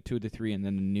switching to 2 to 3, and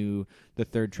then the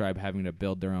third tribe having to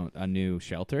build a new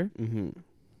shelter. Mm-hmm.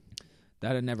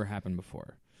 That had never happened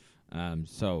before.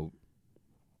 So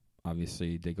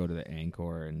obviously they go to the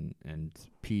Angkor and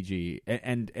PG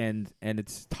and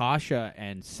it's Tasha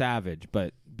and Savage,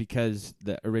 but because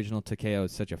the original Takeo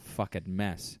is such a fucking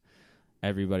mess,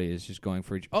 everybody is just going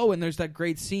for each. Oh, and there's that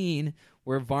great scene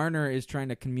where Varner is trying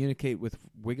to communicate with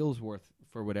Wigglesworth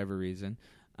for whatever reason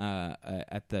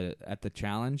at the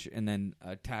challenge, and then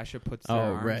Tasha puts their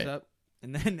arms up,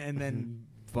 and then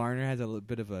Varner has a little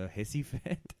bit of a hissy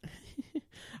fit.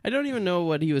 I don't even know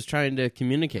what he was trying to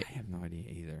communicate. I have no idea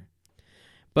either.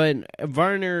 But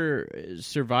Varner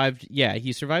survived. Yeah,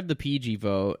 he survived the PG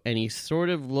vote, and he sort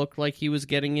of looked like he was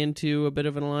getting into a bit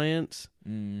of an alliance.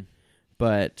 Mm.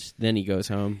 But then he goes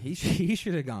home. He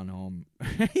should have gone home.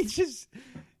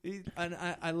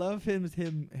 I love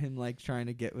him like trying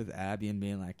to get with Abby and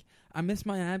being like, I miss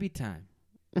my Abby time.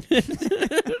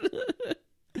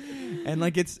 And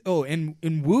like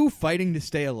and Wu fighting to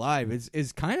stay alive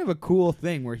is kind of a cool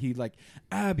thing where he like,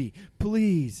 Abby,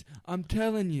 please, I'm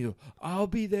telling you, I'll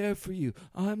be there for you.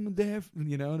 I'm there,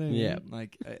 you know what I mean? Yeah.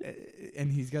 Like,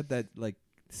 and he's got that like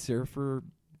surfer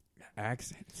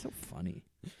accent. It's so funny.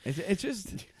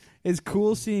 It's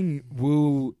cool seeing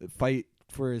Wu fight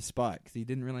for his spot because he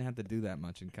didn't really have to do that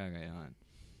much in Cagayan.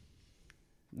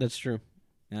 That's true.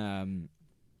 So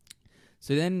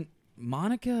then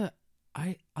Monica,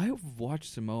 I've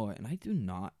watched Samoa and I do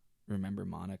not remember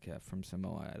Monica from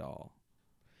Samoa at all.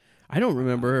 I don't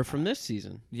remember her from this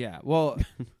season. Yeah, well,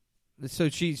 so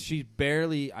she's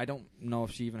barely. I don't know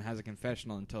if she even has a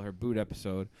confessional until her boot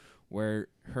episode, where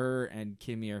her and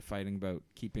Kimmy are fighting about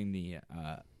keeping the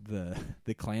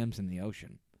clams in the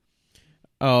ocean.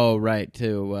 Oh, right,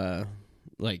 to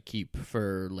like keep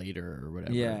for later or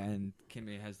whatever. Yeah, and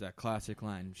Kimmy has that classic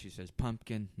line. She says,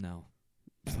 "Pumpkin, no,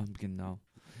 pumpkin, no,"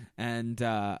 and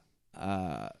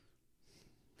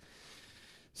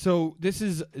so this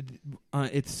is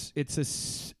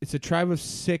it's a tribe of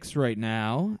 6 right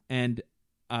now, and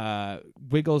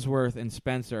Wigglesworth and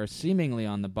Spencer are seemingly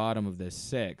on the bottom of this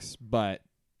 6, but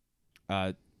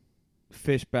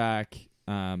Fishback,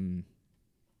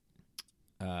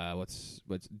 what's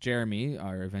Jeremy,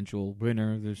 our eventual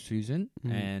winner of this season,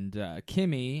 and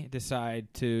Kimmy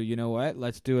decide to, you know what?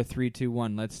 Let's do a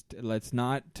 3-2-1. Let's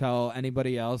not tell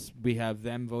anybody else. We have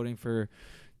them voting for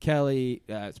Kelly,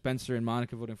 Spencer and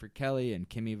Monica voting for Kelly, and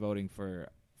Kimmy voting for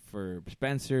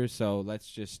Spencer. So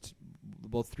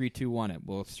we'll 3-2-1 it.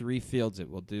 We'll 3 fields it.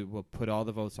 We'll put all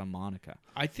the votes on Monica.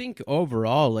 I think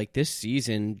overall, like this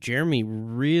season, Jeremy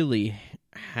really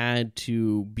had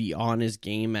to be on his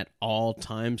game at all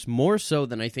times, more so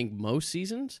than I think most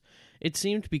seasons. It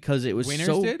seemed, because it was winners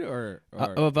so did or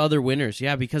of other winners,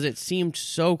 yeah, because it seemed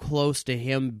so close to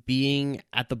him being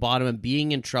at the bottom and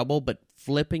being in trouble, but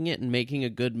flipping it and making a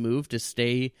good move to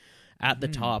stay at the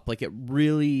top. Like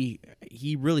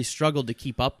he really struggled to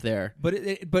keep up there.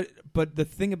 But the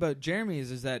thing about Jeremy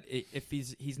is that if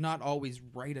he's not always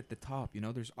right at the top, you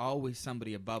know, there's always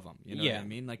somebody above him. You know what I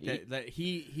mean? Like that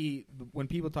he when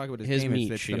people talk about his game,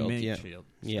 meat it's shield, the meat shield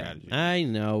strategy. Yeah, I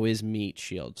know his meat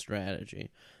shield strategy.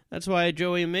 That's why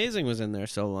Joey Amazing was in there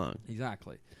so long.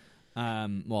 Exactly.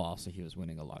 Well, also he was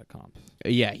winning a lot of comps.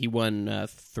 Yeah, he won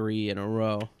 3 in a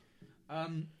row.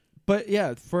 But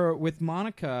yeah, with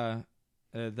Monica,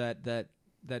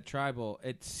 that tribal,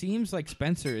 it seems like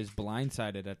Spencer is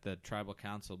blindsided at the tribal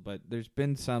council, but there's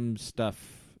been some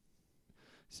stuff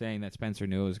saying that Spencer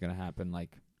knew it was going to happen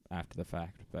like after the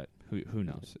fact, but who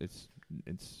knows? It's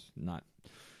not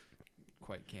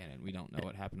quite canon. We don't know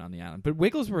what happened on the island. But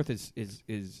Wigglesworth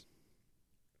is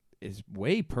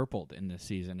way purpled in this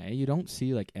season, eh? You don't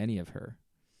see like any of her.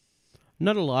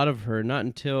 Not a lot of her, not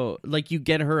until like you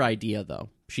get her idea though.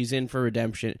 She's in for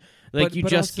redemption. Like but you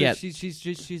just also get she's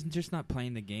just not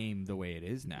playing the game the way it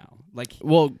is now. Like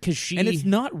because she and it's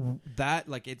not that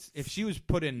like it's if she was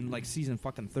put in like season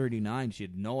fucking 39, she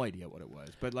had no idea what it was.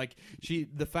 But like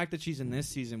the fact that she's in this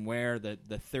season where the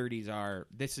 30s are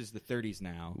this is the 30s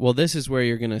now. Well, this is where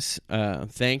you're gonna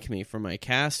thank me for my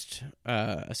cast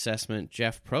assessment.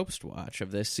 Jeff Probst watch of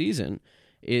this season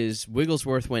is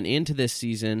Wigglesworth went into this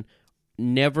season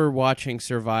never watching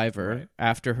Survivor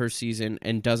after her season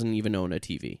and doesn't even own a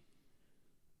TV.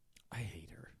 I hate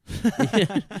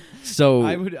her. So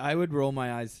I would roll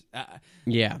my eyes.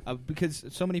 Yeah, because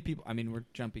so many people. I mean, we're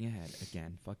jumping ahead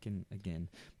again.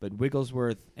 But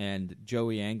Wigglesworth and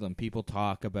Joey Anglin, people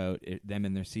talk about them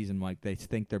in their season like they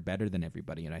think they're better than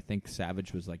everybody, and I think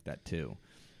Savage was like that too.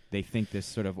 They think this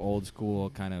sort of old school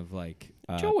kind of like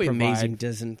Joey Amazing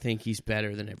doesn't think he's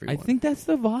better than everyone. I think that's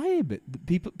the vibe.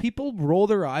 People roll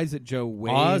their eyes at Joe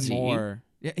way Ozzy. more.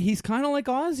 Yeah, he's kind of like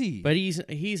Ozzy, but he's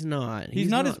not. He's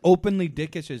not as openly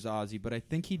dickish as Ozzy, but I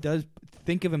think he does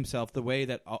think of himself the way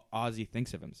that Ozzy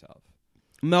thinks of himself.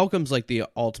 Malcolm's like the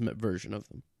ultimate version of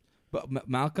them. But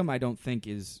Malcolm, I don't think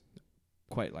is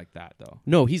quite like that though.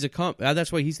 No, he's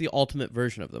that's why he's the ultimate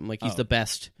version of them. Like he's the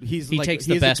best. He takes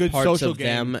the has best a good parts social of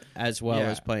game. them as well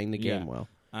as playing the game well.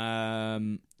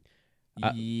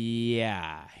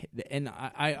 Yeah, and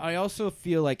I also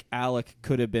feel like Alec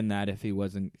could have been that if he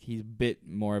wasn't. He's a bit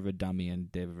more of a dummy in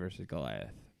David versus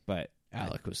Goliath, but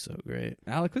Alec was so great.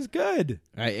 Alec was good.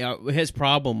 His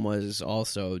problem was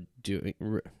also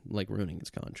ruining his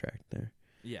contract there.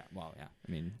 Yeah, well, yeah.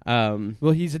 I mean,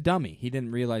 well, he's a dummy. He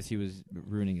didn't realize he was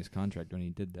ruining his contract when he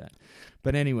did that.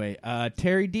 But anyway,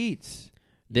 Terry Dietz.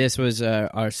 This was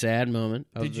our sad moment.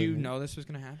 Did you know this was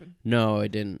going to happen? No, I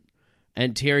didn't.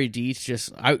 And Terry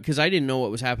Dietz because I didn't know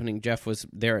what was happening. Jeff was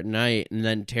there at night, and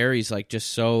then Terry's like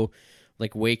just so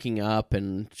like waking up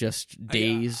and just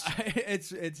dazed.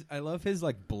 I love his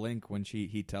like blink when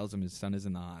he tells him his son is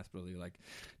in the hospital. He like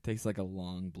takes like a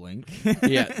long blink.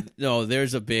 Yeah, no,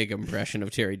 there's a big impression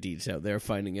of Terry Dietz out there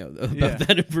finding out about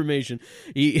that information.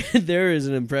 There is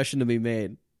an impression to be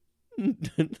made.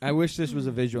 I wish this was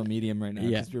a visual medium right now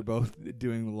because we're both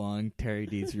doing long Terry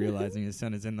Dietz realizing his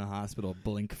son is in the hospital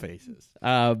blink faces.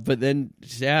 But then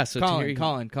so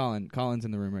Colin's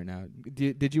in the room right now.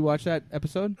 Did you watch that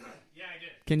episode? Yeah, I did.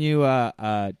 Can you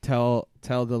tell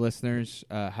the listeners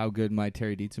how good my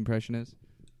Terry Dietz impression is?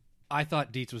 I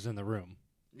thought Dietz was in the room.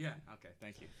 Yeah. Okay.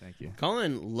 Thank you.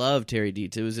 Colin loved Terry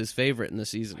Dietz. It was his favorite in the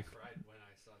season. I cried when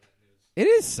I saw that news. It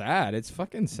is sad. It's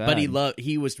fucking sad. But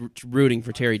he was rooting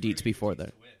for Terry Dietz before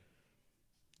that.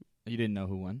 You didn't know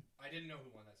who won? I didn't know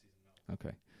who won that season. No.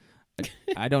 Okay.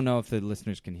 I don't know if the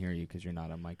listeners can hear you because you're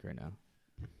not on mic right now.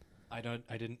 I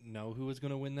didn't know who was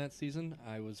going to win that season.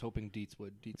 I was hoping Dietz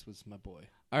would. Dietz was my boy.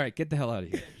 All right, get the hell out of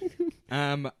here.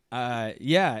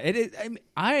 Yeah, it is.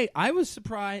 I was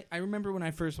surprised. I remember when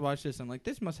I first watched this, I'm like,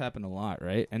 this must happen a lot,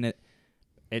 right? And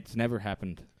it's never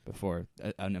happened before,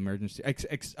 an emergency,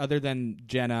 other than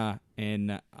Jenna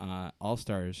in All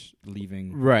Stars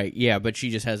leaving. Right, yeah, but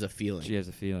she just has a feeling. She has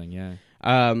a feeling, yeah.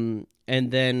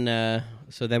 And then,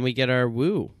 so then we get our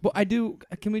woo. Well, I do.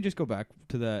 Can we just go back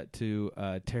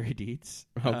to Terry Dietz?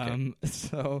 Okay.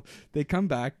 So they come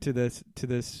back to this.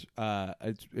 It's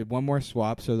one more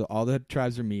swap. So all the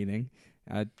tribes are meeting.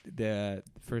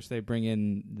 First they bring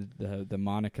in the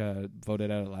Monica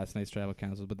voted out at last night's tribal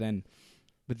council, but then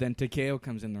Takeo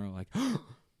comes in. They're all like, oh,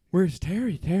 "Where's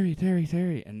Terry?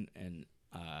 And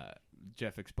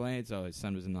Jeff explains, his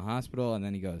son was in the hospital, and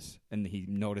then he goes, and he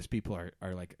noticed people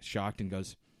are like shocked and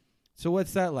goes, so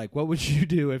what's that like? What would you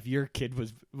do if your kid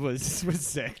was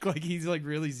sick? Like he's like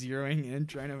really zeroing in,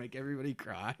 trying to make everybody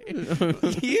cry.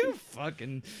 You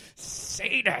fucking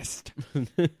sadist.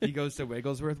 He goes to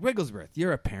Wigglesworth,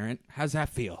 you're a parent. How's that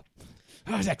feel?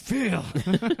 How's that feel?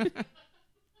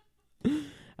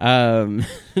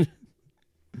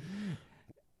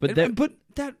 But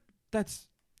that's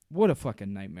what a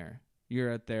fucking nightmare.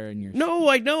 You're out there and you're... No,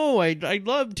 I know. I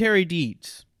love Terry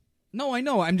Dietz. No, I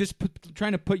know. I'm just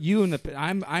trying to put you in the...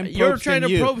 I'm You're trying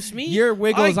to probes me? You're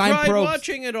Wiggles, I'm I cried probes.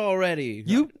 watching it already.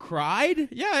 You cried?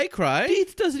 Yeah, I cried.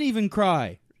 Dietz doesn't even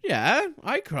cry. Yeah,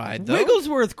 I cried, though.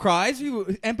 Wigglesworth cries. You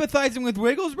empathizing with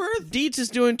Wigglesworth? Dietz is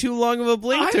doing too long of a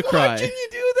blink to I'm cry. watching you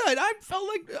do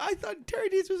what? I thought Terry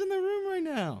Dietz was in the room right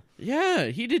now. Yeah,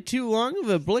 he did too long of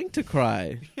a blink to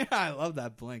cry. Yeah, I love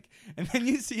that blink. And then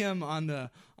you see him on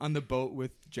the boat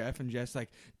with Jeff, and Jeff's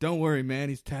like, "Don't worry, man."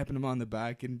 He's tapping him on the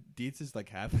back, and Dietz is like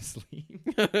half asleep.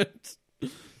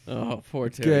 Oh, poor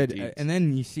Terry Good. Dietz. And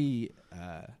then you see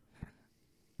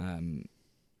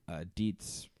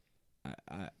Dietz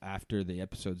after the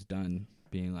episode's done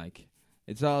being like,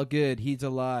 "It's all good. He's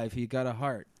alive. He got a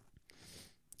heart."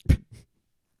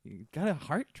 He got a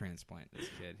heart transplant, this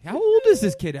kid. How old is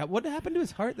this kid? What happened to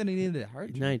his heart that he needed a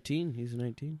heart? 19. He's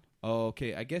 19. Oh,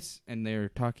 okay. I guess, and they're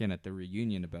talking at the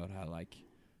reunion about how, like,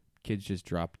 kids just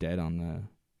drop dead on the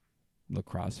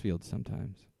lacrosse field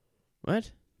sometimes.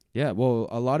 What? Yeah, well,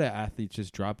 a lot of athletes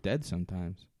just drop dead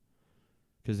sometimes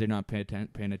because they're not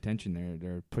paying attention.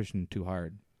 They're pushing too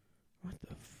hard. What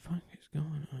the fuck is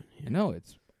going on here? I know,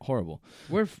 it's horrible.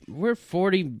 We're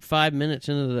 45 minutes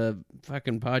into the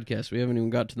fucking podcast. We haven't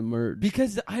even got to the merge.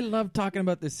 Because I love talking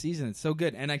about this season. It's so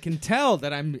good, and I can tell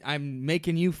that I'm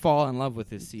making you fall in love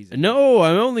with this season. No, I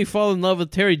only fall in love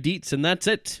with Terry Dietz, and that's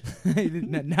it.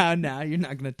 Now you're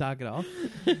not going to talk at all.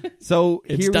 So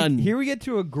It's done. Here we get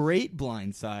to a great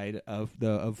blind side of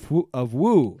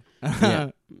Woo.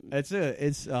 Yeah.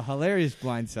 It's a hilarious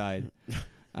blind side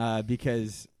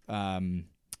because.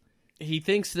 He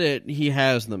thinks that he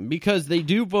has them because they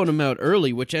do vote him out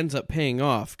early, which ends up paying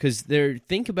off because they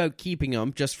think about keeping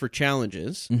him just for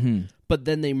challenges, but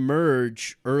then they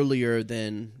merge earlier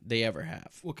than they ever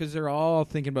have. Well, because they're all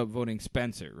thinking about voting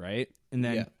Spencer, right? And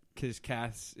then Yeah. because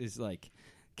Cass is like,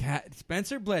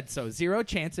 Spencer Bledsoe, 0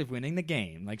 chance of winning the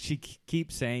game. Like, she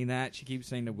keeps saying that. She keeps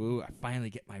saying to Woo, "I finally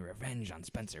get my revenge on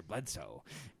Spencer Bledsoe."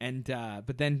 And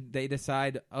but then they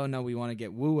decide, oh no, we want to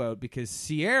get Woo out because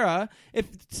Sierra. If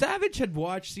Savage had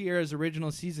watched Sierra's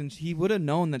original seasons, he would have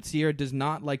known that Sierra does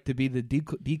not like to be the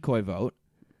decoy vote.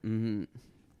 Mm-hmm.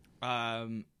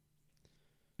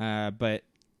 But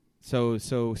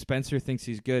so Spencer thinks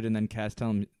he's good, and then Cass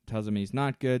tells him he's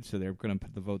not good. So they're going to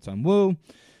put the votes on Woo,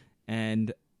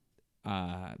 and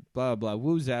blah blah.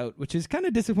 Woo's out, which is kind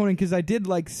of disappointing because I did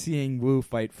like seeing Woo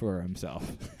fight for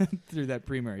himself through that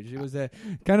pre-merge. It was a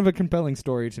kind of a compelling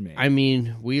story to me. I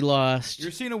mean, we lost.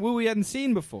 You're seeing a Woo we hadn't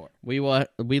seen before. We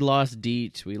lost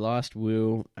Dietz. We lost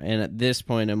Woo, and at this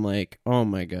point, I'm like, oh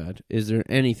my god, is there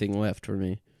anything left for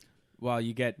me? Well,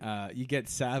 you get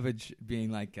Savage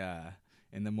being like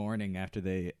in the morning after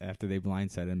they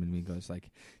blindside him, and he goes like,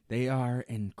 "They are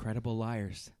incredible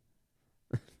liars.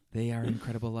 They are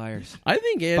incredible liars." I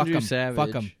think Andrew Fuck 'em.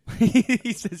 Savage. Fuck him.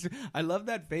 He says, I love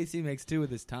that face he makes too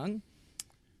with his tongue.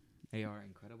 They are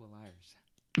incredible liars.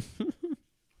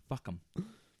 Fuck them.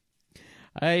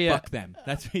 Fuck them.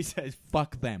 That's what he says.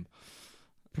 Fuck them.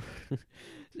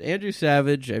 Andrew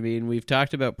Savage. I mean, we've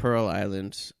talked about Pearl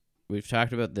Islands. We've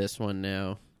talked about this one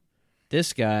now.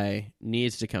 This guy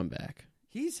needs to come back.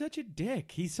 He's such a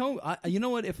dick. He's so. You know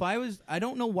what? I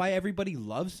don't know why everybody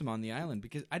loves him on the island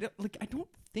because I don't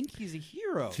think he's a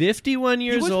hero. 51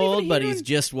 years wasn't even a old, but hero he's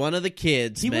just one of the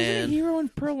kids, He man. wasn't a hero in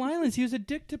Pearl Islands. He was a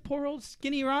dick to poor old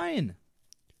Skinny Ryan.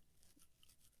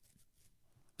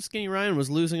 Skinny Ryan was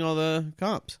losing all the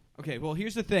comps. Okay, well,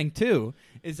 here's the thing, too,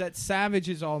 is that Savage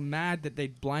is all mad that they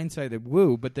blindsided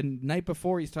Woo, but the night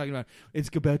before he's talking about,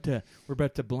 we're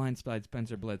about to blindside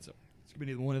Spencer Bledsoe. It's going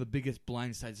to be one of the biggest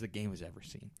blindsides the game has ever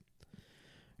seen.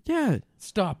 Yeah.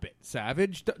 Stop it,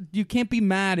 Savage. You can't be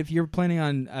mad if you're planning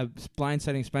on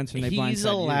blindsiding Spencer and they blindside He's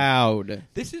allowed. you.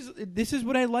 This is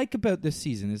what I like about this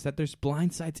season, is that there's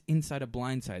blindsides inside of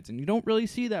blindsides, and you don't really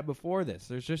see that before this.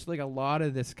 There's just like a lot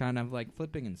of this kind of like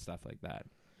flipping and stuff like that.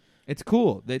 It's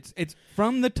cool. It's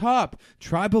from the top.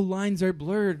 Tribal lines are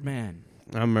blurred, man.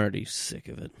 I'm already sick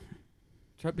of it.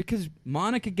 Because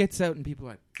Monica gets out and people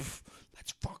are like,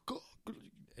 let's fuck up.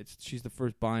 She's the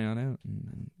first Bion out.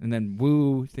 And then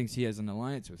Woo thinks he has an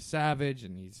alliance with Savage,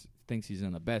 and he thinks he's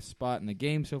in the best spot in the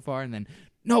game so far. And then,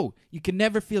 no, you can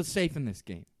never feel safe in this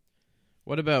game.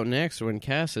 What about next when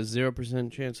Cass has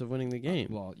 0% chance of winning the game?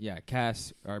 Well, yeah,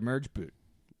 Cass, our merge boot.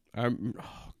 Oh,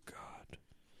 God.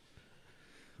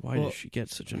 Why does she get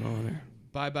such an honor?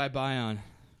 Bye-bye Bion.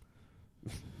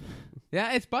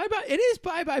 Yeah, it's bye-bye. It is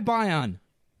bye-bye Bion.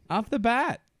 Off the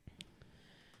bat.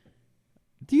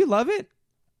 Do you love it?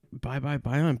 Bye-bye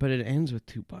Bion, but it ends with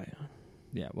 2 Bion.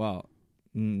 Yeah, well,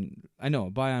 I know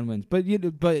Bion wins, but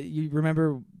you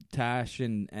remember Tash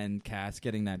and Cass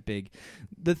getting that big.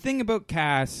 The thing about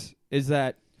Cass is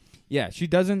that, yeah, she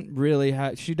doesn't really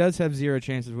she does have 0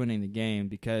 chance of winning the game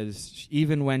because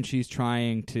even when she's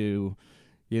trying to,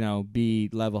 be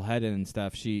level-headed and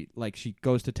stuff. She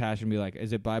goes to Tash and be like,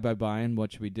 "Is it bye, and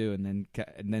what should we do?" And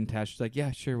then Tash is like,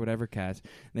 "Yeah, sure, whatever, Cass."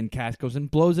 And then Cass goes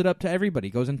and blows it up to everybody.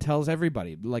 Goes and tells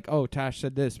everybody, like, "Oh, Tash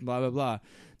said this, blah blah blah,"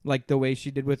 like the way she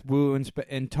did with Wu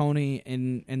and Tony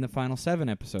in the Final 7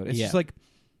 episode. It's just like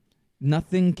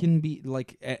nothing can be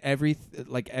like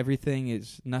everything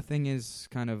is nothing is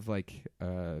kind of like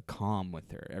calm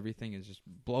with her. Everything is just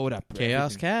blow it up.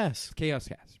 Chaos Cass.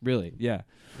 Really, yeah.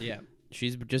 Yeah.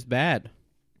 She's just bad.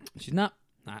 She's not.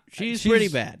 She's pretty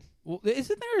bad. Well,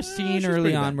 isn't there a scene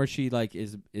early on where she like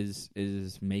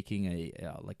is making a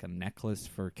like a necklace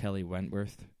for Kelly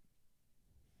Wentworth?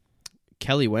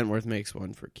 Kelly Wentworth makes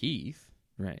one for Keith.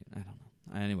 Right. I don't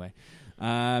know. Anyway,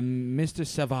 Mr.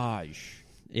 Savage.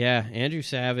 Yeah, Andrew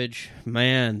Savage.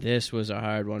 Man, this was a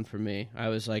hard one for me. I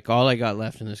was like, all I got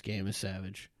left in this game is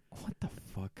Savage. What the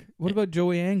fuck? What about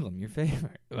Joey Anglem, your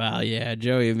favorite? Well, yeah,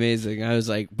 Joey, amazing. I was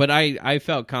like, but I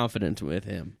felt confident with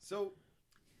him. So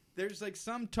there's like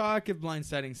some talk of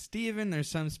blindsiding Steven. There's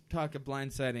some talk of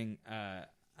blindsiding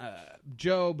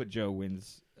Joe, but Joe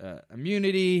wins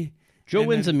immunity. Joe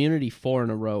wins immunity 4 in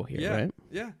a row here, right?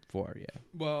 Yeah. 4, yeah.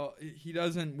 Well, he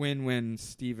doesn't win when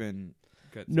Steven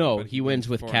gets No, it, he wins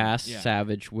with Cass, yeah.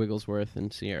 Savage, Wigglesworth,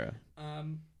 and Sierra.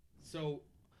 So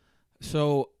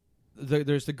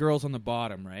there's the girls on the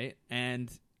bottom, right?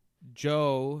 And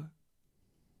Joe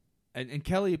and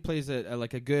Kelly plays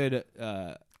a good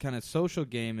kind of social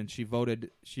game, and she voted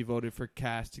for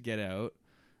Cass to get out,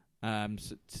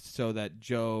 so that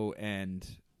Joe and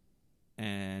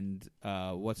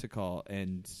what's it called,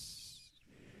 and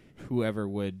whoever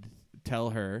would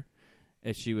tell her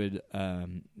if she would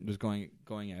was going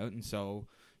out. And so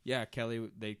yeah, Kelly,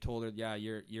 they told her, yeah,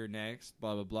 you're next,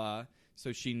 blah blah blah.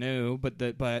 So she knew, but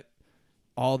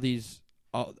all these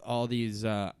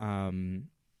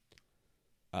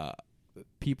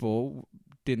people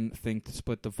didn't think to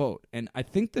split the vote. And I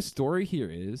think the story here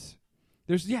is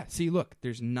there's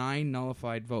 9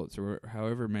 nullified votes, or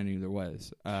however many there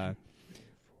was. I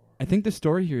think the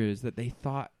story here is that they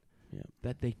thought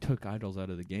that they took idols out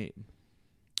of the game.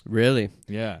 Really?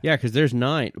 Yeah. Yeah, because there's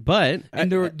 9. But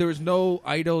and there was no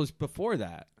idols before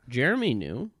that. Jeremy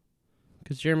knew.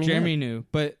 Because Jeremy knew.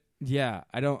 But yeah,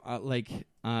 I don't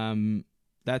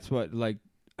that's what, like,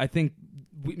 I think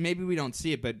maybe we don't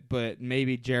see it, but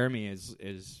maybe Jeremy is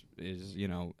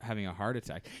having a heart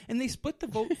attack. And they split the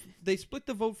vote. They split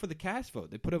the vote for the Cass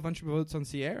vote. They put a bunch of votes on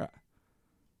Sierra.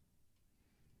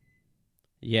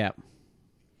 Yeah.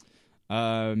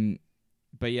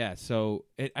 But yeah, so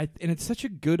it's such a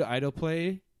good idol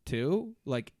play too.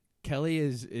 Like, Kelly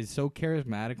is so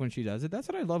charismatic when she does it. That's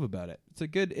what I love about it. It's a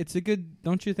good.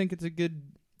 Don't you think it's a good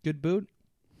boot?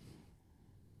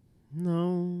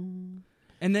 No.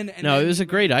 It was a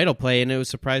great idol play, and it was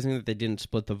surprising that they didn't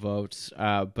split the votes.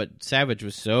 But Savage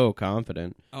was so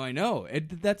confident. Oh, I know.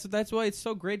 That's why it's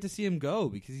so great to see him go,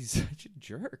 because he's such a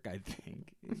jerk, I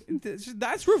think.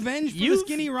 That's revenge for the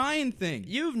Skinny Ryan thing.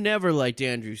 You've never liked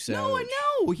Andrew Savage. No, I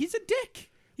know. He's a dick.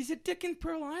 He's a dick in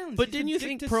Pearl Islands. But didn't you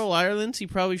think Pearl Islands he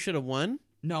probably should have won?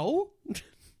 No.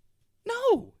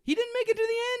 No. He didn't make it to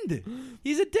the end.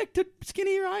 He's a dick to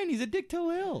Skinny Ryan. He's a dick to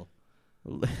Lil.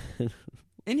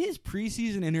 In his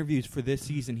preseason interviews for this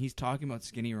season, he's talking about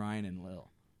Skinny Ryan and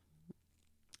Lil.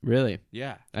 Really?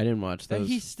 Yeah. I didn't watch those. But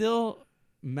he's still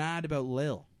mad about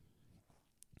Lil.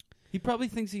 He probably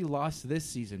thinks he lost this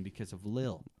season because of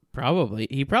Lil. Probably.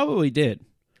 He probably did.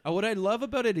 What I love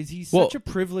about it is he's such a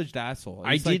privileged asshole.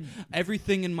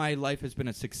 Everything in my life has been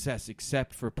a success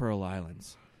except for Pearl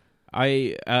Islands.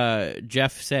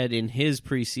 Jeff said in his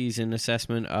preseason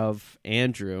assessment of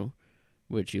Andrew,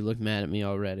 which you look mad at me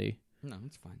already. No,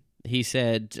 it's fine. He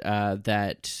said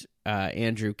that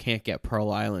Andrew can't get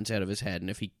Pearl Islands out of his head, and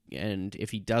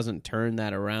if he doesn't turn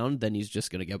that around, then he's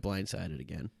just going to get blindsided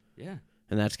again. Yeah,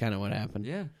 and that's kind of what happened.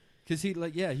 Yeah, because he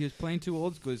was playing too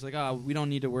old school. He's like, we don't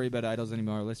need to worry about idols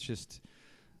anymore. Let's just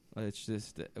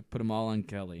put them all on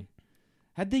Kelly.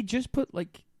 Had they just put,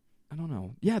 like, I don't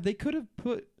know. Yeah, they could have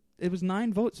put. It was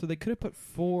 9 votes, so they could have put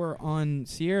 4 on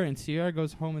Sierra, and Sierra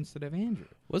goes home instead of Andrew.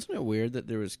 Wasn't it weird that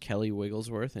there was Kelly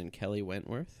Wigglesworth and Kelly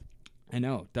Wentworth? I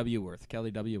know. W-Worth.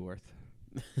 Kelly W-Worth.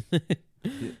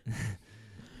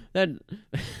 That.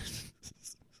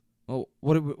 Oh,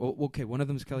 okay, one of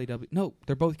them is Kelly W. No,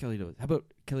 they're both Kelly W. How about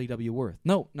Kelly W. Worth?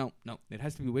 No. It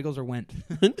has to be Wiggles or Went.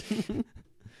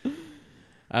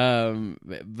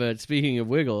 But speaking of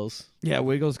Wiggles. Yeah,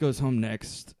 Wiggles goes home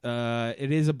next.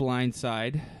 It is a blind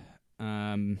side.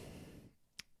 I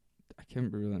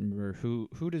can't remember who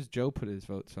does Joe put his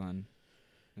votes on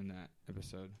in that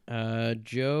episode.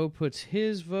 Joe puts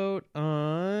his vote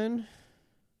on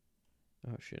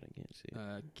Oh shit, I can't see.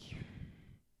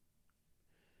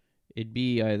 It'd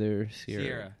be either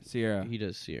Sierra. He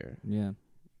does Sierra. Yeah.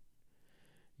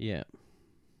 Yeah.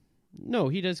 No,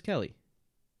 he does Kelly.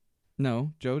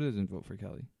 No, Joe doesn't vote for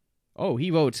Kelly. Oh, he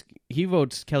votes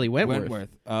Kelly Wentworth.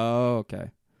 Oh, okay.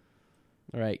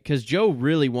 All right, because Joe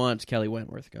really wants Kelly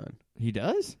Wentworth gone. He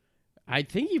does? I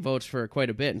think he votes for her quite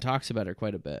a bit and talks about her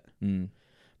quite a bit. Mm.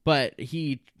 But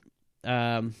he,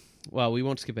 well, we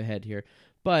won't skip ahead here.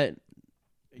 But,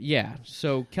 yeah,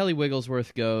 so Kelly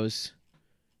Wigglesworth goes.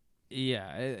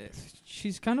 Yeah,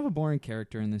 she's kind of a boring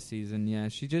character in this season. Yeah,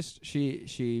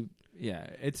 yeah,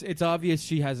 it's obvious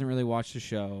she hasn't really watched the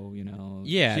show, you know.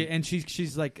 Yeah.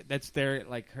 She's like, that's their,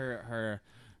 like, her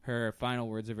final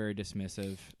words are very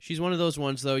dismissive. She's one of those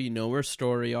ones, though, you know her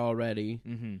story already.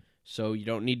 Mm-hmm. So you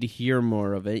don't need to hear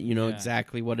more of it. You know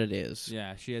exactly what it is.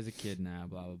 Yeah, she has a kid now,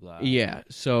 blah, blah, blah. Yeah,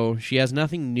 so she has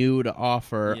nothing new to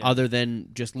offer other than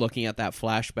just looking at that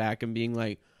flashback and being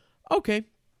like, okay,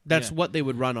 that's what they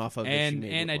would run off of.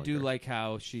 And I do like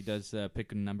how she does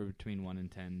pick a number between 1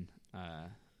 and 10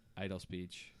 idol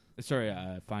speech. Sorry,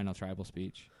 final tribal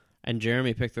speech. And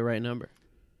Jeremy picked the right number.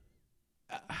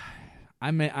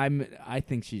 I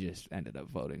think she just ended up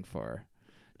voting for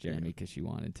Jeremy because she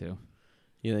wanted to.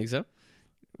 You think so?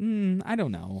 I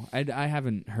don't know. I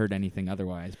haven't heard anything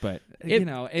otherwise, but you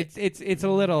know, it's a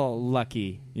little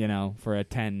lucky, you know, for a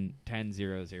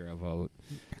 10-0-0 vote.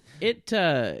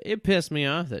 It pissed me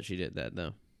off that she did that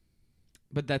though.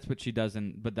 But that's what she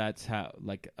doesn't. But that's how,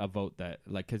 like, a vote that,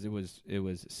 like, because it was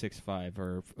 6-5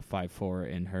 or 5-4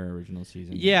 in her original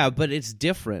season. Yeah, but it's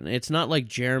different. It's not like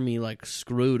Jeremy like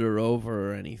screwed her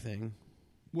over or anything.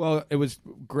 Well, it was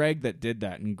Greg that did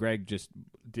that, and Greg just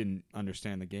didn't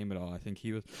understand the game at all. I think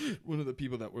he was one of the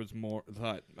people that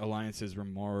thought alliances were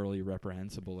morally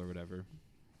reprehensible or whatever.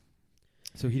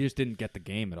 So he just didn't get the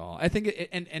game at all. I think,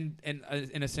 and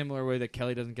in a similar way that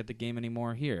Kelly doesn't get the game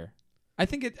anymore here. I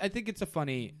think it's a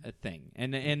funny thing,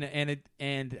 and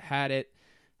had it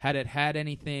had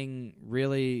anything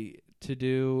really to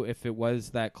do, if it was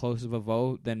that close of a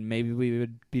vote, then maybe we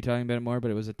would be talking about it more.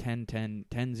 But it was a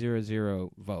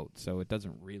 10-0-0 vote, so it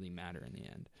doesn't really matter in the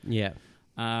end. Yeah.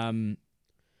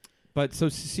 But so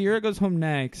Sierra goes home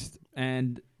next,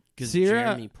 and because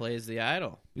Jeremy plays the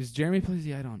idol. Because Jeremy plays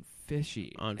the idol on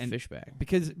Fishy Fishback.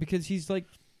 Because he's like,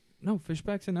 no,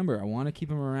 Fishback's a number. I want to keep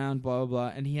him around, blah, blah,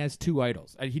 blah. And he has 2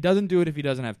 idols. He doesn't do it if he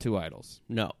doesn't have 2 idols.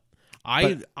 No.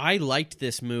 I liked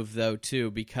this move, though,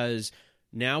 too, because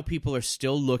now people are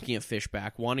still looking at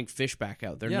Fishback, wanting Fishback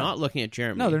out. They're not looking at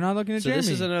Jeremy. No, they're not looking at Jeremy. So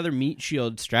this is another meat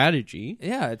shield strategy.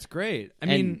 Yeah, it's great. I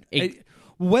mean,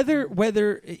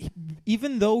 whether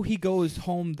even though he goes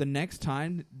home the next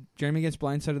time, Jeremy gets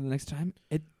blindsided the next time,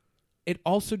 it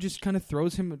also just kind of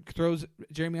throws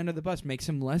Jeremy under the bus, makes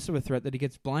him less of a threat that he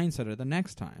gets blindsided the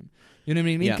next time. You know what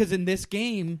I mean? Because in this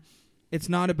game, it's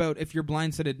not about if you're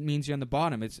blindsided, it means you're on the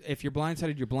bottom. It's if you're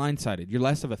blindsided, you're blindsided. You're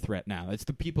less of a threat now. It's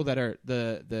the people that are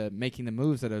the making the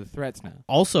moves that are the threats now.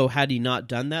 Also, had he not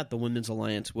done that, the Women's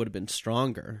Alliance would have been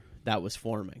stronger. That was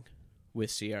forming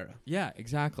with Sierra. Yeah,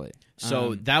 exactly.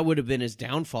 So that would have been his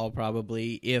downfall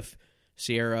probably if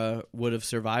Sierra would have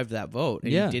survived that vote,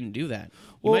 and he didn't do that.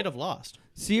 He might have lost.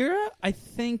 Sierra, I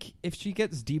think if she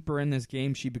gets deeper in this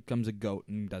game, she becomes a GOAT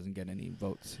and doesn't get any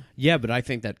votes. Yeah, but I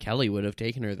think that Kelly would have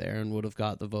taken her there and would have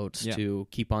got the votes to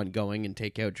keep on going and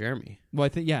take out Jeremy. Well,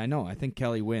 I think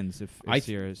Kelly wins if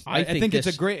Sierra's. I think it's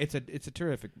a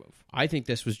terrific move. I think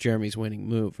this was Jeremy's winning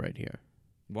move right here.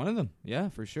 One of them, yeah,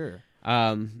 for sure.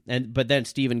 But then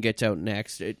Steven gets out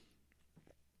next. It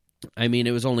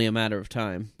was only a matter of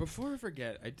time. Before I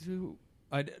forget,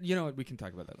 you know what? We can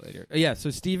talk about that later. Yeah. So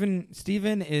Steven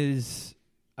is.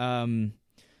 Have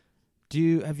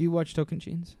you watched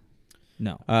Tocantins?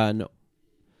 No. No.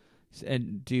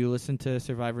 And do you listen to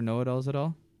Survivor Know-It-Alls at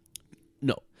all?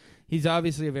 No. He's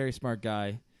obviously a very smart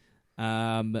guy,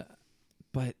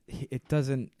 but it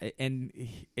doesn't, and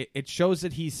it shows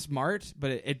that he's smart,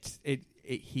 but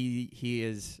he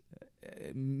is.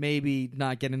 Maybe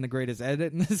not getting the greatest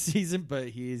edit in this season, but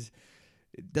it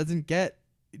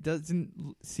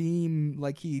doesn't seem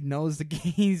like he knows the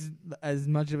game. He's as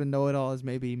much of a know-it-all as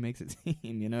maybe he makes it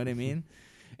seem. You know what I mean?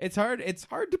 It's hard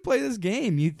to play this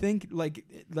game. You think like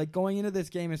going into this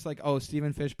game, it's like, oh,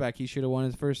 Steven Fishback, he should have won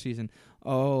his first season.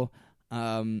 Oh,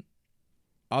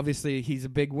 obviously he's a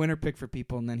big winner pick for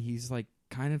people, and then he's like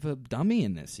kind of a dummy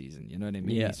in this season. You know what I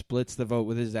mean? Yeah. He splits the vote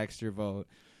with his extra vote.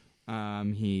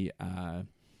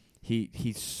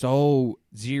 He's so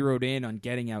zeroed in on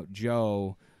getting out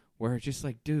Joe, where it's just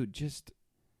like, dude, just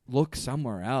look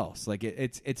somewhere else. Like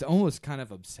it's almost kind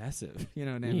of obsessive. You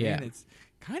know what I mean? Yeah. It's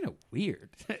kind of weird.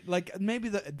 Like maybe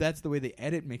that's the way the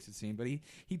edit makes it seem. But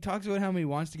he talks about how he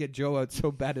wants to get Joe out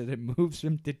so bad that it moves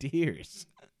him to tears.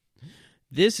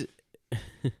 This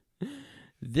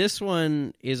this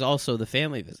one is also the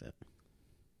family visit.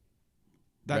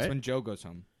 That's Right? when Joe goes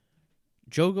home.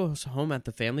 Joe goes home at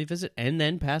the family visit and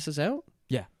then passes out?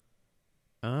 Yeah.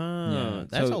 Oh, Yeah,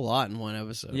 that's so- a lot in one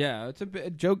episode. Yeah,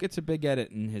 Joe gets a big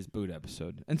edit in his boot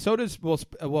episode, and so does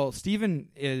Steven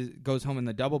goes home in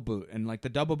the double boot, and like the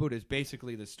double boot is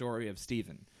basically the story of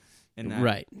Steven. In that,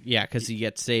 Right. Yeah, because he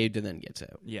gets saved and then gets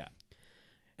out. Yeah,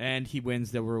 and he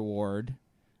wins the reward.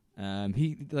 And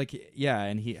he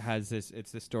has this.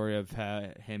 It's the story of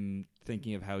him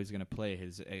thinking of how he's going to play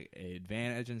his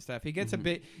advantage and stuff. He gets a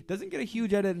bit, doesn't get a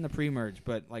huge edit in the pre-merge,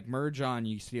 but like merge on,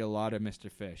 you see a lot of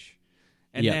Mr. Fish,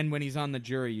 and Yeah. then when he's on the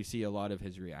jury, you see a lot of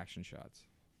his reaction shots.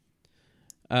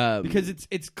 Um, Because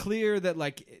it's clear that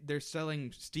like they're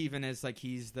selling Steven as like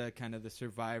he's the kind of the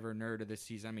survivor nerd of this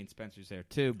season. I mean Spencer's there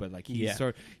too, but like he's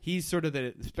sort of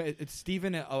the it's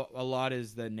Steven a lot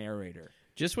is the narrator.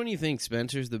 just when you think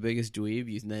Spencer's the biggest dweeb,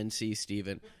 you then see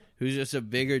Steven, who's just a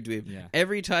bigger dweeb. Yeah.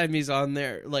 Every time he's on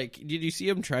there, like, did you see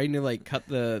him trying to like cut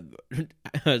the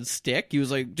stick? He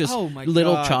was like just Oh my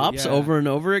little God, chops yeah. over and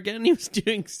over again. He was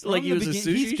doing like he was a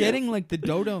sushi He's chef. getting like the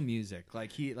dodo music,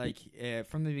 like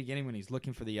from the beginning when he's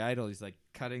looking for the idol, he's like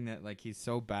cutting that, like he's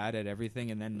so bad at everything,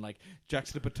 and then like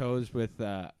juxtaposed with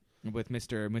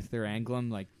Mr.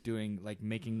 Anglum, like doing like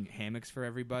making hammocks for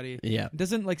everybody. Yeah.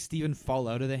 Doesn't like Steven fall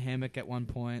out of the hammock at one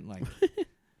point? Like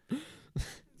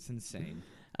it's insane.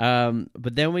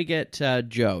 But then we get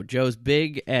Joe. Joe's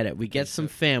big edit. We get some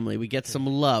family. We get some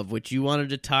love, which you wanted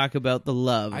to talk about the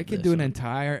love. I of could this do an one.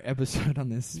 entire episode on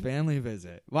this family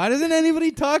visit. Why doesn't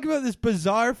anybody talk about this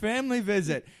bizarre family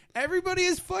visit? Everybody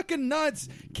is fucking nuts.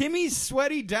 Kimmy's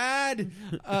sweaty dad,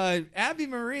 Abby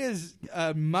Maria's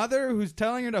mother who's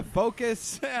telling her to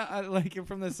focus like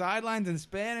from the sidelines in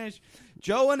Spanish.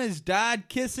 Joe and his dad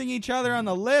kissing each other on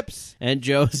the lips. And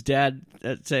Joe's dad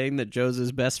saying that Joe's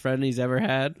his best friend he's ever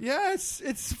had. Yes,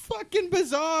 it's fucking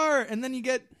bizarre. And then you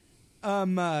get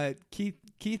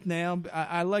Keith Nail.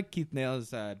 I like Keith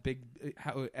Nail's big.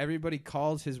 How everybody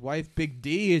calls his wife Big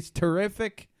D is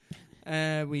terrific.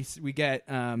 We get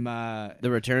The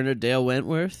return of Dale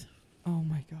Wentworth. oh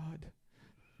my god,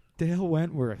 Dale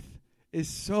Wentworth is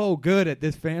so good at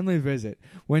this family visit.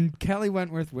 When Kelly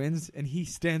Wentworth wins and he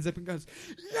stands up and goes,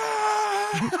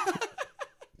 yeah!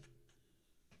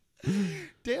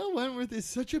 Dale Wentworth is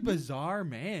such a bizarre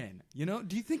man. You know,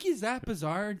 do you think he's that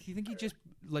bizarre? Do you think he just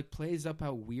like plays up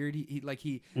how weird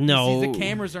he No. sees the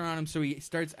cameras are on him, so he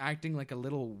starts acting like a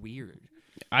little weird.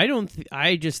 I don't.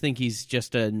 I just think he's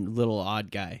just a little odd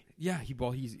guy. Yeah,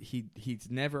 he's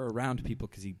never around people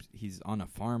because he's on a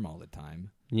farm all the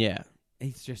time. Yeah,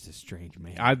 He's just a strange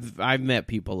man. I've met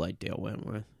people like Dale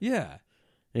Wentworth. yeah,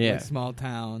 Yeah, Like small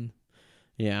town.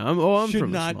 yeah. I'm should from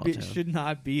a not small be town. should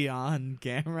not be on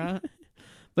camera.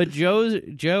 But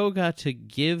Joe got to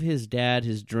give his dad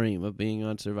his dream of being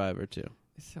on Survivor too,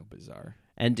 It's so bizarre.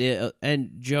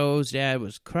 and Joe's dad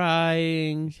was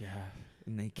crying, Yeah,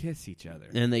 and they kiss each other.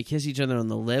 and they kiss each other on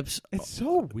the lips. It's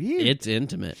so weird. It's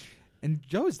intimate. And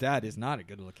Joe's dad is not a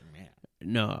good-looking man.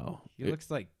 No, He looks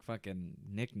like fucking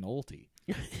Nick Nolte.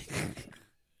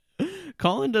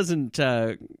 Colin doesn't.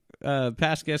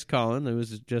 Past guest Colin, that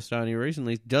was just on here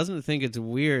recently, doesn't think it's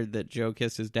weird that Joe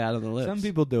kissed his dad on the lips. Some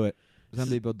people do it. Some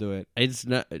people do it. It's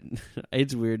not.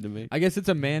 It's weird to me. I guess it's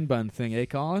a man bun thing, eh,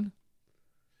 Colin?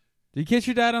 Did you kiss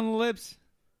your dad on the lips?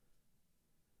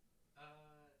 I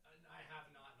have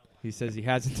not. He says he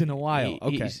hasn't in a while.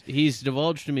 Okay. He's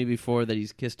divulged to me before that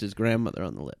he's kissed his grandmother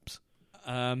on the lips.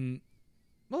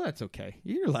 Well, that's okay.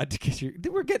 You're allowed to kiss your.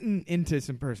 We're getting into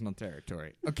some personal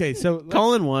territory. Okay, so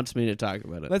Colin wants me to talk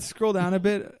about it. let's scroll down a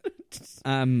bit.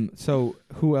 So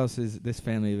who else is this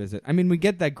family visit? I mean, we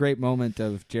get that great moment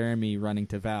of Jeremy running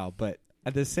to Val, but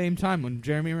at the same time, when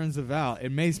Jeremy runs to Val,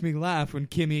 it makes me laugh when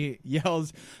Kimmy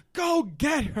yells, "Go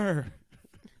get her!"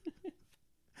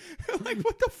 Like,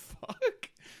 what the fuck?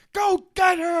 Go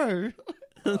get her!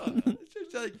 It's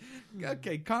just like,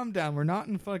 okay, calm down. We're not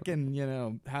in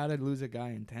fucking, how to lose a guy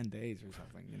in 10 days or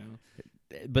something,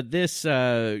 But this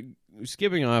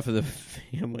skipping off of the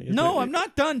family. No, I'm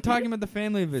not done talking about the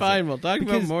family visit. Fine, we'll talk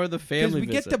about Because- more of the Because family we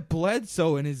visit. get to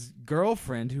Bledsoe and his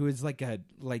girlfriend, who is like a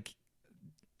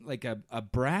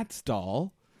Bratz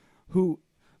doll, who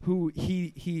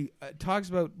he talks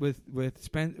about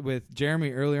with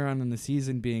Jeremy earlier on in the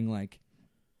season being like,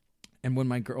 and when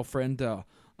my girlfriend,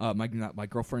 my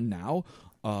girlfriend now,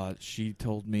 she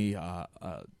told me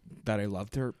that I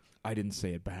loved her. I didn't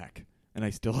say it back, and I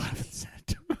still haven't said it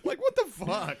to her. Like, what the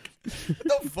fuck?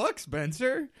 What the fuck,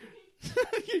 Spencer?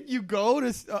 You go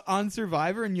to on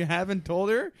Survivor and you haven't told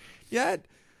her yet?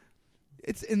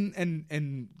 It's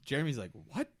and Jeremy's like,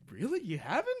 what? Really? You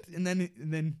haven't? And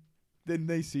then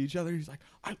they see each other. He's like,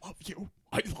 I love you.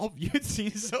 I love you. It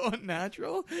seems so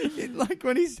unnatural. Like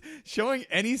when he's showing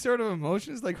any sort of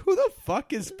emotions, like who the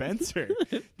fuck is Spencer?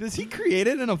 Does he create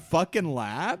it in a fucking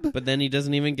lab? But then he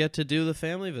doesn't even get to do the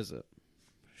family visit.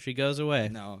 She goes away.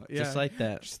 No, just like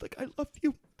that. She's like, I love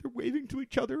you. They're waving to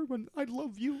each other when I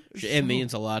love you. It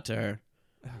means a lot to her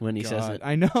when he says it.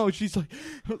 I know. She's like,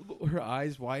 her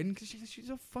eyes widen because she's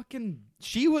a fucking.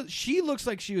 She looks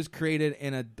like she was created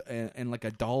in like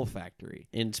a doll factory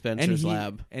In Spencer's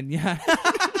lab. And yeah,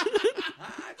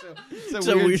 it's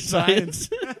a weird science.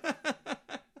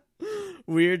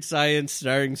 Weird Science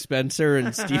starring Spencer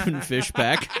and Stephen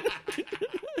Fishbach.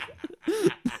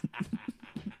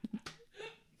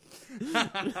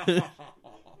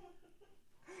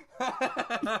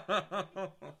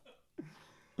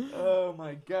 Oh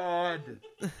my god.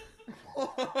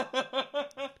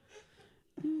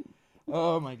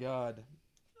 Oh my god.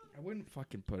 I wouldn't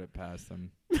fucking put it past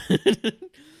them.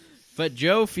 But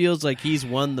Joe feels like he's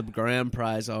won the grand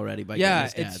prize already by getting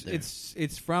his dad there.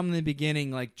 It's from the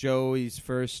beginning, like Joey's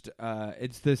first.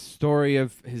 It's the story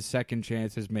of his second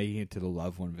chances making it to the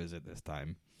loved one visit this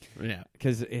time. Yeah,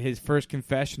 because his first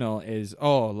confessional is,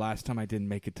 "Oh, last time I didn't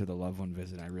make it to the loved one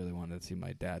visit. I really wanted to see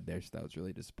my dad there, so that was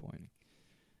really disappointing."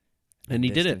 And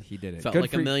he did it. He did it. Felt good like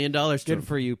for, $1 million to Good him.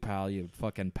 for you, pal. You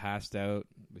fucking passed out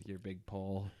with your big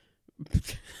pole.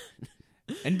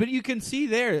 But you can see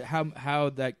there how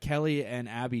that Kelly and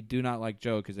Abby do not like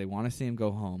Joe because they want to see him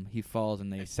go home. He falls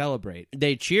and they celebrate.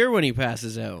 They cheer when he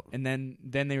passes out. And then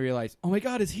they realize, oh my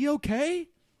God, is he okay?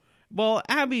 Well,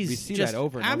 Abby's We see just that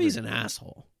over and Abby's over. an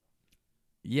asshole.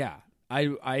 Yeah,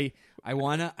 I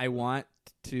want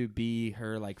to be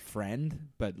her like friend,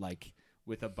 but like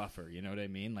with a buffer. You know what I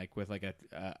mean? Like with like a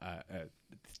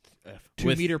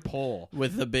 2-meter pole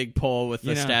with the big pole with the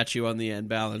You know. statue on the end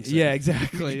balancing. Yeah,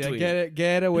 exactly. Like, Between.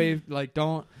 get away. Like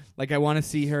don't like I want to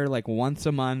see her like once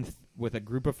a month with a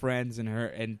group of friends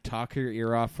and talk her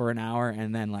ear off for an hour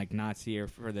and then like not see her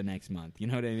for the next month. You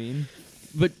know what I mean?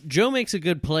 But Joe makes a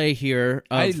good play here.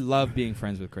 I love being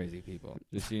friends with crazy people,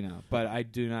 just so you know. But I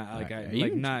do not like.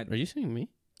 Are you saying me?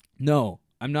 No,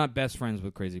 I'm not best friends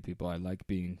with crazy people. I like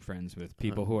being friends with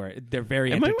people who are. They're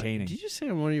very entertaining. Did you say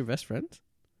I'm one of your best friends?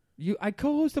 I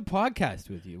co-host a podcast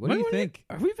with you. What do you think?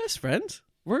 Are we best friends?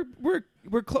 We're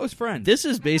close friends. This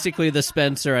is basically the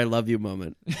Spencer I love you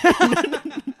moment.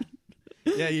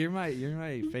 Yeah, you're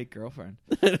my fake girlfriend.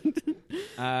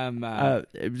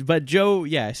 But Joe,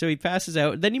 yeah, so he passes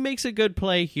out. Then he makes a good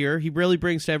play here. He really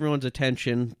brings to everyone's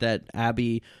attention that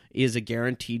Abby is a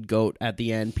guaranteed GOAT at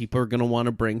the end. People are going to want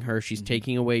to bring her. She's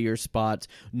taking away your spots.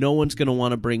 No one's going to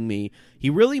want to bring me. He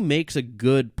really makes a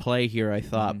good play here, I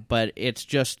thought, but it's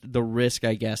just the risk,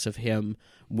 I guess, of him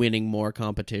winning more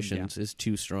competitions is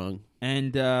too strong.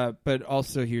 And but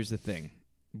also here's the thing: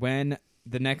 when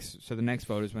the next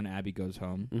vote is when Abby goes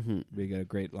home. We get a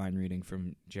great line reading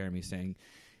from Jeremy saying,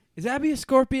 "Is Abby a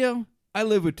Scorpio? I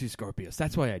live with 2 Scorpios.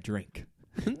 That's why I drink."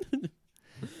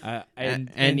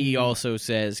 And he also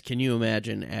says, "Can you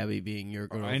imagine Abby being your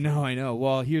girlfriend?" I know.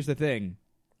 Well, here's the thing,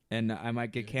 and I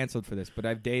might get canceled for this, but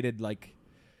I've dated like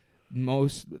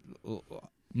most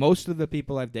of the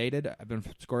people I've dated. I've been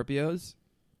Scorpios,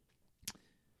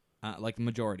 like the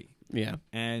majority. Yeah,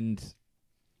 And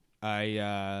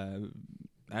I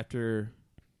after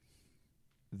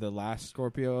the last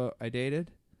Scorpio I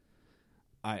dated,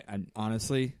 I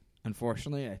honestly,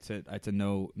 unfortunately, it's a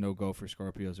no go for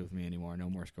Scorpios with me anymore. No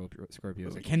more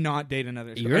Scorpios. I cannot date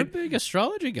another. you're a big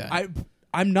astrology guy.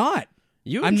 I'm not.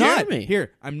 You I'm and not Jeremy.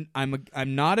 here. I'm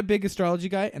not a big astrology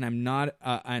guy, and I'm not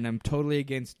and I'm totally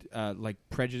against like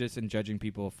prejudice and judging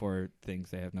people for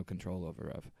things they have no control over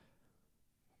of.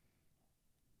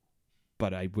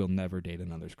 But I will never date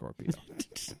another Scorpio.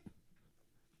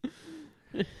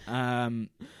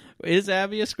 Is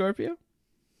Abby a Scorpio?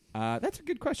 That's a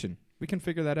good question. We can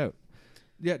figure that out.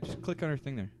 Yeah, just click on her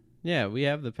thing there. Yeah, we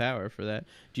have the power for that.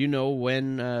 Do you know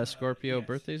when Scorpio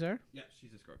birthdays are? Yeah,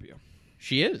 she's a Scorpio.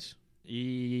 She is.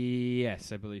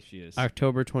 Yes, I believe she is.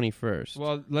 October 21st.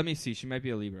 Well, let me see. She might be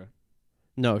a Libra.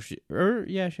 No, she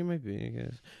might be, I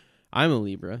guess. I'm a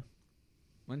Libra.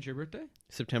 When's your birthday?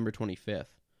 September 25th.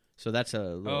 So that's a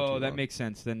little Oh, too that long. makes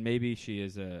sense. Then maybe she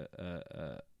is a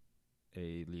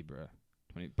Libra.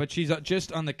 But she's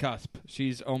just on the cusp.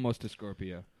 She's almost a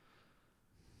Scorpio.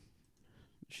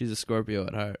 She's a Scorpio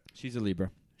at heart. She's a Libra.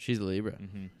 She's a Libra.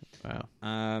 Mm-hmm.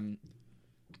 Wow.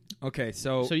 Okay,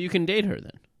 so So you can date her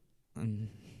then.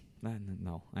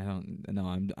 no, I don't. No,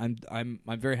 I'm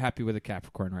very happy with a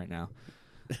Capricorn right now.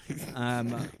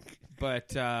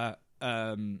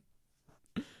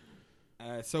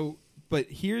 But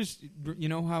here's, you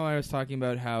know how I was talking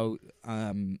about how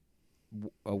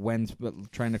when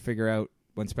trying to figure out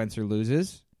when Spencer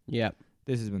loses. Yep.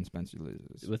 This is when Spencer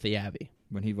loses, With the Abby.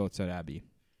 when he votes out Abby.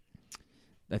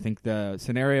 I think the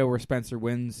scenario where Spencer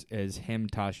wins is him,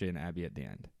 Tasha, and Abby at the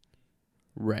end.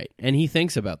 Right. And he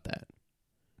thinks about that.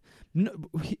 No,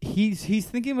 he's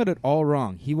thinking about it all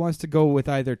wrong. He wants to go with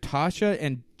either Tasha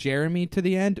and Jeremy to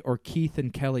the end or Keith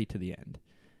and Kelly to the end.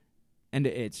 And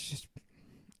it's just,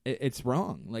 it's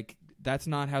wrong. Like, that's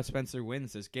not how Spencer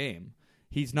wins this game.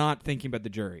 He's not thinking about the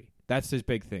jury. That's his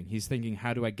big thing. He's thinking,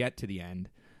 how do I get to the end?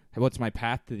 What's my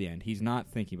path to the end? He's not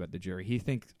thinking about the jury. He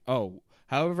thinks,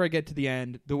 however I get to the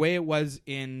end, the way it was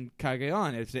in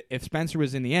Cagayan, if Spencer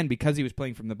was in the end, because he was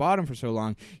playing from the bottom for so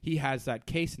long, he has that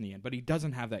case in the end. But he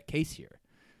doesn't have that case here.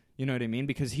 You know what I mean?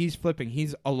 Because he's flipping.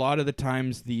 He's a lot of the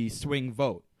times the swing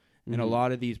vote in a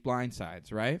lot of these blind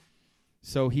sides, right?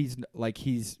 So he's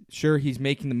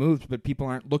making the moves, but people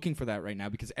aren't looking for that right now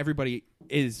because everybody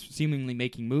is seemingly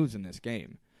making moves in this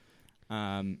game.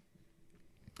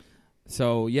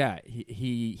 So yeah,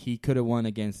 he could have won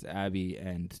against Abby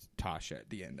and Tasha at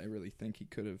the end. I really think he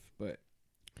could have, but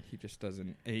he just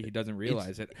doesn't. He doesn't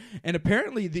realize it. And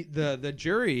apparently, the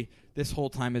jury this whole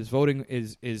time is voting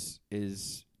is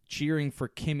cheering for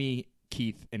Kimmy,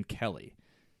 Keith, and Kelly.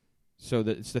 So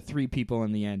it's the three people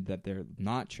in the end that they're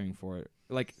not cheering for.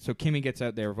 Like, so Kimmy gets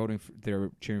out there they're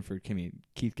cheering for Kimmy.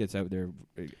 Keith gets out there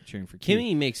cheering for Keith.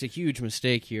 Kimmy makes a huge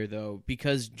mistake here, though,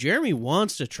 because Jeremy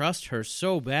wants to trust her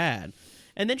so bad.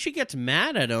 And then she gets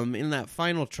mad at him in that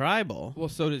final tribal. Well,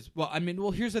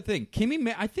 here's the thing.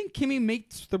 I think Kimmy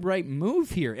makes the right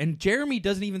move here, and Jeremy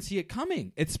doesn't even see it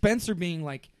coming. It's Spencer being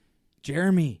like,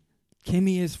 Jeremy,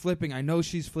 Kimmy is flipping. I know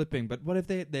she's flipping, but what if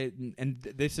they and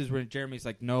this is where Jeremy's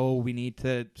like, no, we need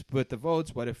to split the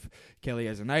votes. What if Kelly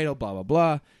has an idol, blah, blah,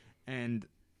 blah. And,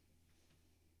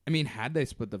 I mean, had they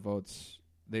split the votes,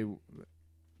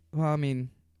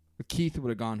 Keith would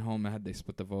have gone home had they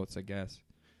split the votes, I guess.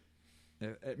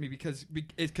 I mean, because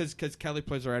Kelly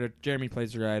plays her idol, Jeremy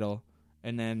plays her idol,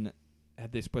 and then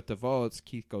had they split the votes,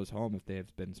 Keith goes home if they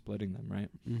have been splitting them, right?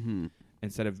 Mm-hmm.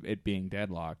 Instead of it being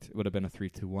deadlocked, it would have been a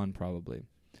 3-2-1 probably.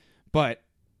 But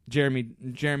Jeremy,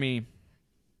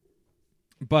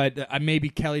 but maybe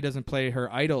Kelly doesn't play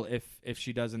her idol if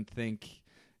she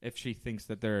thinks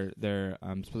that they're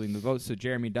splitting the votes. So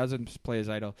Jeremy doesn't play his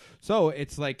idol. So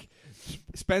it's like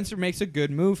Spencer makes a good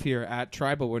move here at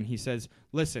Tribal when he says,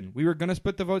 "Listen, we were gonna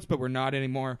split the votes, but we're not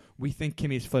anymore. We think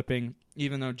Kimmy's flipping,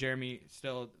 even though Jeremy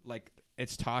still like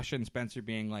it's Tasha and Spencer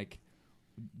being like,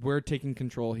 we're taking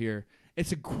control here."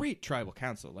 It's a great tribal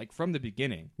council, like from the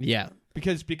beginning. Yeah.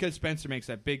 Because Spencer makes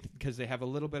that big, because they have a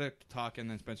little bit of talk, and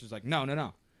then Spencer's like,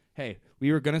 no. Hey,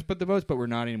 we were going to split the votes, but we're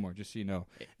not anymore, just so you know.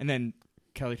 And then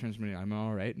Kelly turns to me, I'm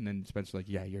all right. And then Spencer's like,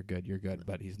 yeah, you're good,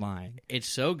 but he's lying. It's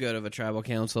so good of a tribal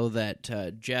council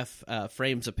that Jeff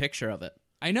frames a picture of it.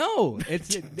 I know.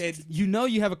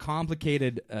 You have a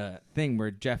complicated thing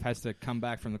where Jeff has to come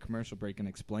back from the commercial break and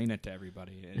explain it to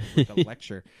everybody with a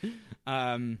lecture.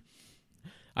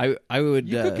 I would.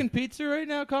 You cooking pizza right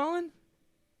now, Colin?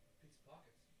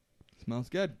 Smells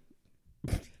good.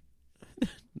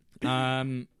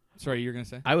 Sorry, you were gonna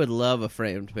say? I would love a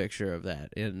framed picture of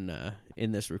that in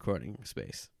this recording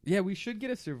space. Yeah, we should get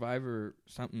a Survivor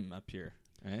something up here,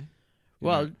 right?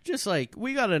 Well, just like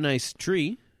we got a nice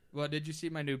tree. Well, did you see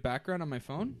my new background on my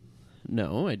phone?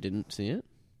 No, I didn't see it.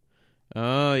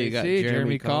 Oh, you got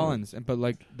Jeremy Collins. But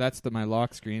like that's my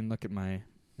lock screen. Look at my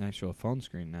actual phone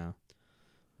screen now.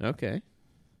 Okay.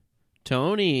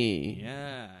 Tony.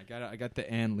 Yeah, I got the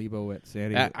Ann Leibovitz.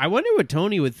 I wonder what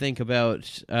Tony would think about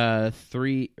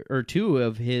 3 or 2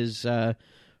 of his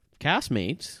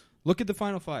castmates. Look at the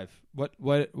final 5. What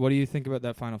do you think about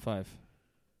that final 5?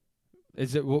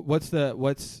 Is it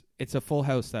it's a full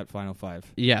house, that final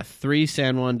 5? Yeah, 3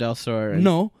 San Juan del Sur and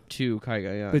 2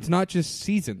 Cagayan. But it's not just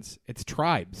seasons, it's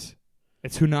tribes.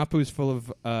 It's Hunapu's full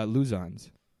of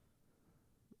Luzons.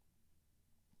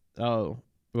 Oh.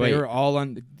 They were all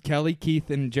on... Kelly, Keith,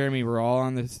 and Jeremy were all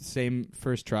on the same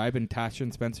first tribe, and Tasha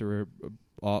and Spencer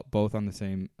were both on the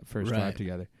same first tribe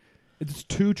together. It's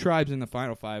 2 tribes in the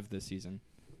final 5 this season.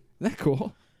 Isn't that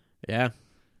cool? Yeah.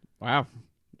 Wow.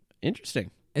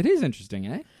 Interesting. It is interesting,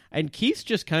 eh? And Keith's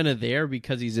just kind of there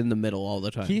because he's in the middle all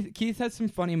the time. Keith had some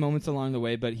funny moments along the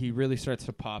way, but he really starts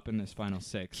to pop in this final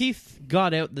 6. Keith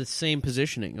got out the same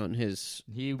positioning on his...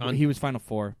 He was final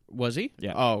 4. Was he?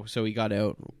 Yeah. Oh, so he got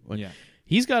out. Yeah.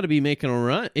 He's got to be making a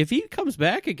run. If he comes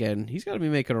back again, he's got to be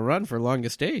making a run for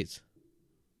longest days.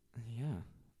 Yeah.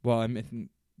 Well, I mean,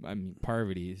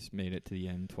 Parvati's made it to the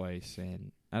end twice,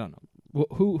 and I don't know. Well,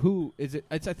 who is it?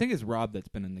 I think it's Rob that's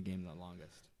been in the game the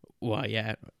longest. Well,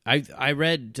 yeah. I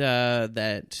read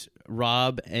that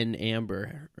Rob and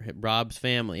Amber, Rob's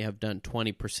family, have done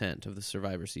 20% of the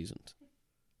Survivor seasons.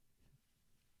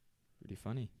 Pretty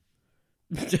funny.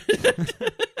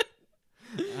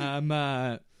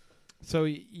 So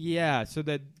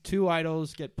the two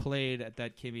idols get played at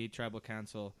that Kimmy Tribal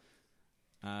Council.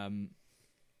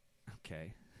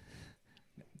 Okay.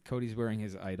 Cody's wearing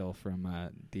his idol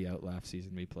from the Outlaw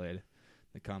season we played,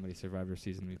 the Comedy Survivor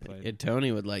season we played.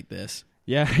 Tony would like this.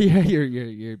 Yeah,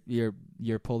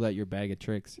 you're pulled out your bag of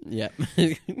tricks. Yeah.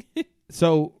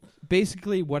 So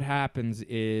basically, what happens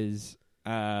is,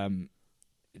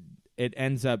 it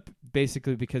ends up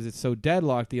basically because it's so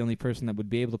deadlocked. The only person that would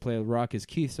be able to play the Rock is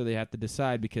Keith, so they have to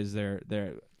decide because they're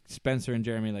Spencer and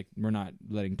Jeremy, like, we're not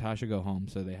letting Tasha go home,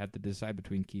 so they have to decide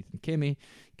between Keith and Kimmy.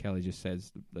 Kelly just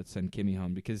says, let's send Kimmy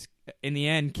home, because in the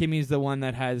end, Kimmy's the one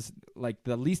that has, like,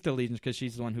 the least allegiance, because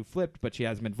she's the one who flipped, but she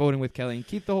hasn't been voting with Kelly and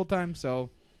Keith the whole time, so...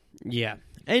 Yeah.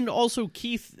 And also,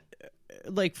 Keith,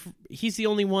 like, he's the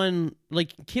only one...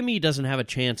 Like, Kimmy doesn't have a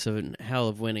chance in hell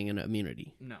of winning an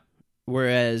immunity. No.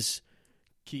 Whereas...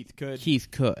 Keith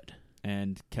could.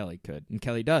 And Kelly could. And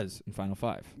Kelly does in Final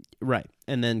Five. Right.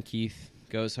 And then Keith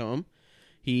goes home.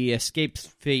 He escapes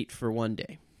fate for one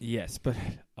day. Yes, but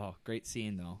great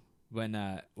scene though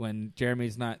when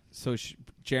Jeremy's not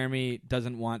Jeremy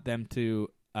doesn't want them to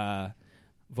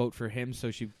vote for him, so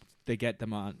she gets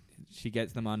them on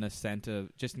the scent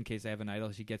of, just in case they have an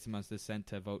idol, she gets them on the scent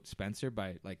to vote Spencer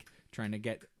by, like, trying to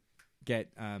get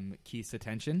Keith's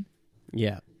attention.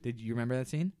 Yeah. Did you remember that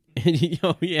scene?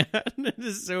 Oh yeah, this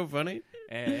is so funny.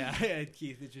 Yeah,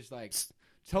 Keith is just like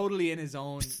totally in his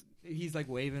own. He's like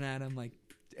waving at him, like,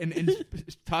 and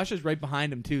Tasha's right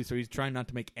behind him too, so he's trying not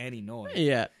to make any noise.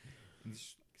 Yeah, and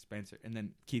Spencer, and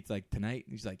then Keith's like, tonight.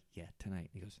 And he's like, yeah, tonight.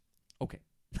 And he goes, okay.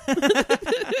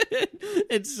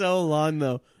 It's so long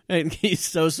though, and he's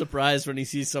so surprised when he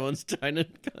sees someone's trying to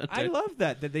contact. I love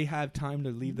that they have time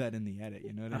to leave that in the edit.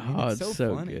 You know what I mean? Oh, it's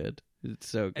so funny. good. It's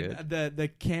so good. And the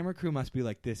camera crew must be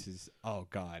like, this is, oh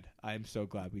God, I'm so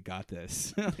glad we got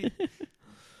this.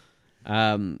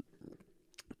 And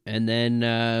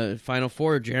then Final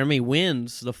Four, Jeremy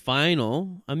wins the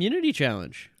final immunity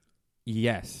challenge.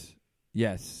 Yes.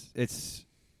 It's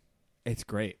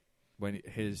great when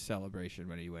his celebration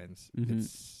when he wins. Mm-hmm.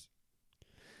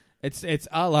 It's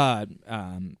a la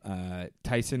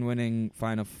Tyson winning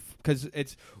Final, because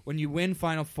it's when you win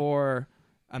Final Four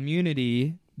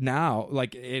immunity now,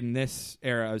 like in this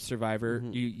era of Survivor,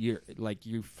 mm-hmm. you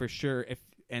for sure, if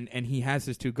and he has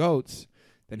his two goats,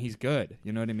 then he's good.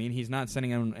 You know what I mean? He's not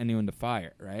sending anyone to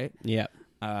fire, right? Yeah.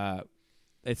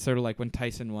 It's sort of like when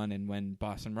Tyson won and when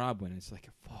Boston Rob won. It's like,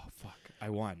 oh fuck, I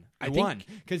won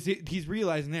because he's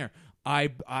realizing there, I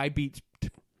beat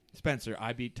Spencer,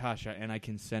 I beat Tasha, and I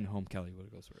can send home Kelly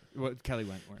Kelly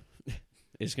Wentworth.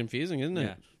 It's confusing, isn't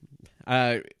it?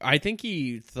 Yeah. I think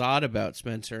he thought about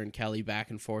Spencer and Kelly back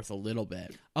and forth a little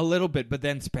bit, but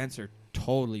then Spencer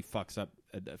totally fucks up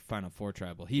the Final Four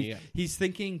tribal. He's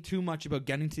thinking too much about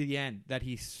getting to the end, that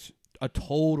he's a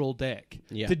total dick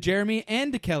to Jeremy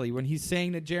and to Kelly when he's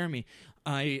saying to Jeremy,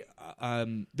 I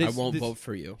won't vote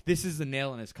for you. This is the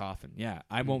nail in his coffin. Yeah,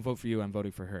 I won't vote for you. I'm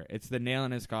voting for her. It's the nail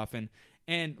in his coffin,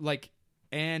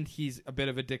 and he's a bit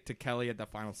of a dick to Kelly at the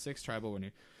Final Six tribal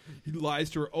when he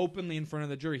lies to her openly in front of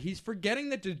the jury. He's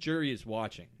forgetting that the jury is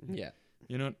watching. Yeah,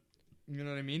 you know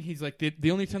what I mean. He's like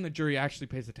the only time the jury actually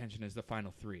pays attention is the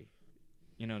final three.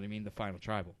 You know what I mean? The final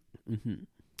tribal. Mm-hmm.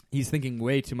 He's thinking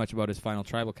way too much about his final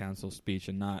tribal council speech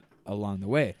and not along the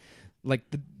way. Like,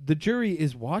 the jury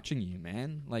is watching you,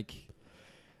 man. Like,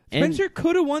 Spencer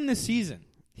could have won this season.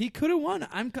 He could have won.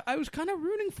 I was kind of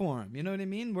rooting for him. You know what I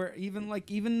mean? Where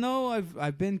even though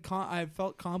I've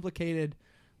felt complicated,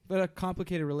 but a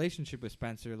complicated relationship with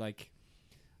Spencer.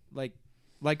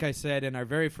 Like I said in our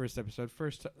very first episode, if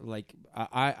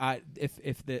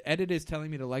the edit is telling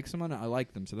me to like someone, I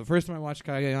like them. So the first time I watched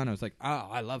Cagayan, I was like, oh,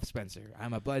 I love Spencer.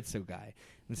 I'm a Bledsoe guy.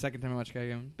 And the second time I watched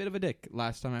Cagayan, bit of a dick.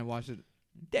 Last time I watched it,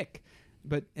 dick.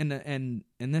 But in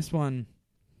this one,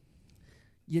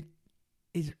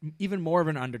 is even more of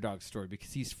an underdog story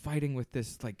because he's fighting with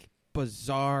this like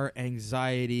bizarre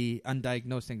anxiety,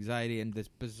 undiagnosed anxiety, and this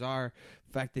bizarre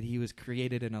fact that he was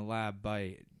created in a lab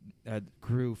by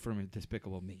Gru from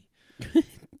Despicable Me.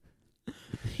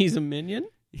 He's a minion?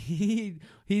 He's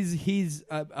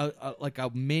like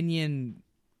a minion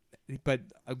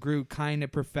Gru kind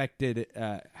of perfected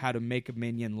how to make a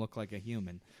minion look like a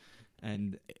human,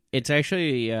 and It's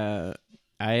actually, I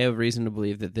have reason to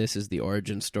believe that this is the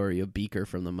origin story of Beaker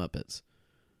from the Muppets.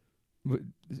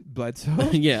 Bledsoe.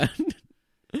 Yeah.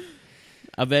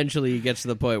 Eventually, he gets to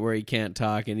the point where he can't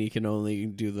talk and he can only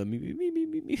do the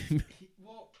me.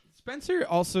 Well, Spencer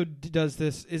also does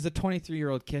this. Is a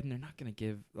 23-year-old kid, and they're not going to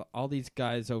give all these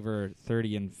guys over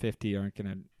 30 and 50 aren't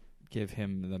going to give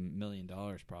him the $1 million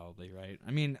probably, right?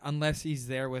 I mean, unless he's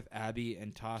there with Abby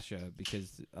and Tasha,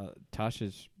 because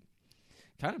Tasha's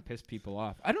kind of pissed people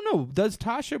off. I don't know. Does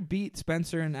Tasha beat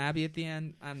Spencer and Abby at the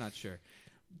end? I'm not sure.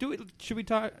 Should we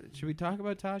talk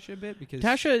about Tasha a bit? Because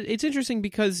Tasha, it's interesting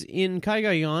because in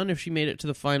Kaigayon, if she made it to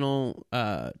the final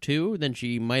 2, then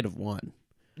she might have won.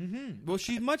 Mm-hmm. Well,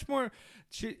 she's much more.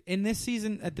 In this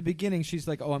season, at the beginning, she's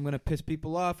like, "Oh, I'm going to piss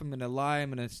people off. I'm going to lie.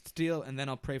 I'm going to steal, and then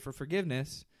I'll pray for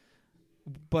forgiveness."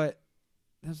 But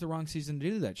that's the wrong season to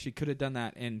do that. She could have done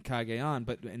that in Kaigayon,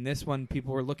 but in this one,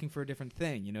 people were looking for a different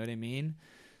thing. You know what I mean?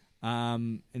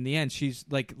 In the end, she's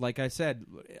like I said,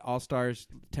 all stars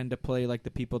tend to play like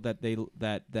the people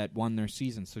that won their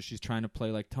season. So she's trying to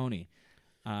play like Tony,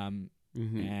 and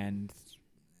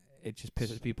it just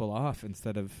pisses people off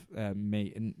instead of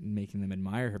making them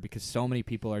admire her, because so many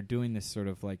people are doing this sort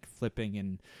of like flipping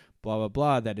and blah blah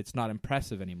blah that it's not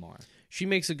impressive anymore. She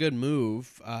makes a good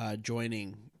move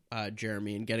joining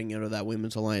Jeremy and getting out of that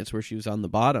women's alliance where she was on the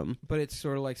bottom. But it's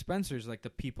sort of like Spencer's, like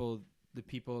the people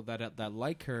that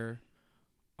like her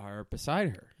are beside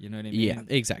her. You know what I mean? Yeah,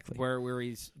 exactly. Where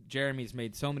Jeremy's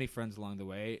made so many friends along the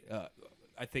way.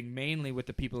 I think mainly with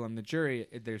the people on the jury.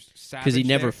 There's Savage because he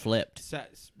never there. flipped.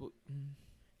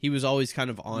 He was always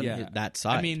kind of on that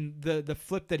side. I mean, the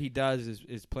flip that he does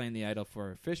is playing the idol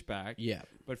for Fishback. Yeah,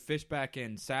 but Fishback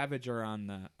and Savage are on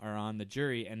the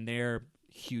jury, and they're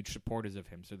huge supporters of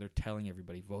him. So they're telling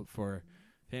everybody vote for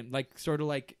him, like sort of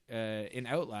like in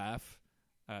Outlaw.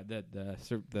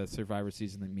 The Survivor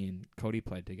season that me and Cody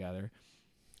played together,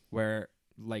 where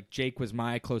like Jake was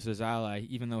my closest ally,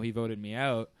 even though he voted me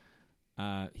out.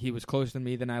 He was closer to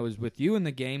me than I was with you in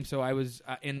the game, so I was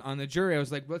on the jury. I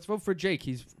was like, let's vote for Jake.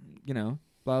 He's blah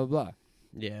blah blah.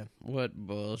 Yeah, what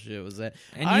bullshit was that?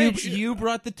 And you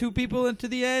brought the two people into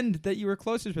the end that you were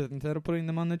closest with instead of putting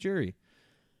them on the jury.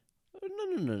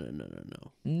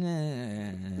 No.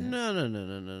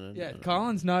 Yeah,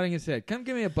 Colin's nodding his head. Come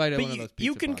give me a bite of one of those pizza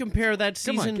you can pockets. compare that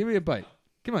season. Come on, give me a bite.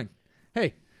 Come on.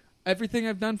 Hey, everything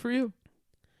I've done for you?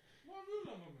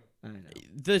 I know.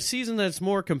 The season that's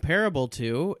more comparable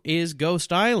to is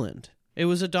Ghost Island. It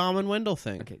was a Dom and Wendell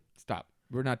thing. Okay, stop.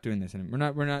 We're not doing this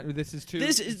anymore. We're not. This is too.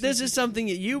 This is something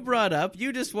that you brought up.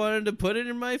 You just wanted to put it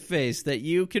in my face that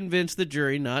you convinced the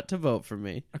jury not to vote for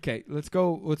me. Okay, let's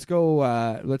go. Let's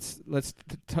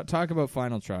talk about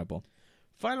Final Tribal.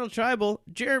 Final Tribal,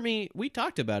 Jeremy, we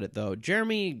talked about it, though.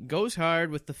 Jeremy goes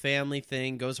hard with the family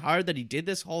thing, goes hard that he did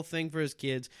this whole thing for his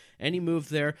kids, and he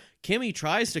moved there. Kimmy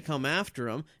tries to come after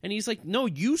him, and he's like, no,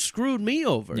 you screwed me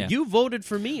over. Yeah. You voted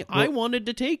for me. I wanted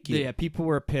to take you. Yeah, people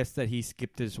were pissed that he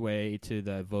skipped his way to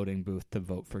the voting booth to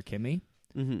vote for Kimmy.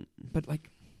 Mm-hmm. But,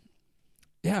 like,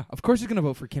 yeah, of course he's going to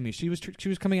vote for Kimmy. She was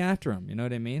coming after him. You know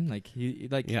what I mean? Like,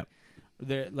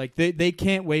 they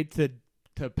can't wait to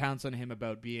pounce on him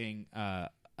about being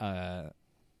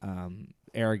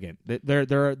arrogant.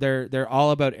 They're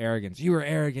all about arrogance. You were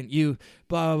arrogant. You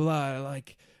blah blah blah.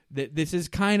 Like this is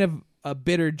kind of a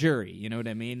bitter jury. You know what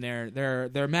I mean?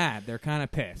 They're mad. They're kind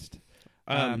of pissed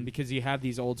because you have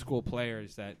these old school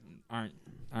players that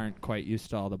aren't quite used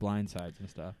to all the blind sides and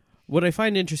stuff. What I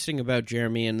find interesting about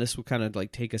Jeremy, and this will kind of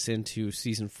like take us into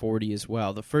season 40 as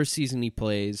well. The first season he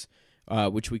plays.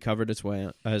 Which we covered as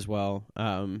well.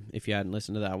 If you hadn't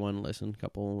listened to that one, listen a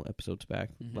couple episodes back,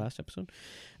 last episode.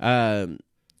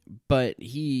 But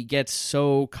he gets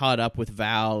so caught up with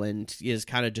Val and is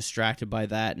kind of distracted by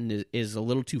that and is a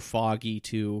little too foggy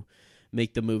to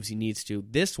make the moves he needs to.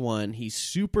 This one, he's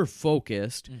super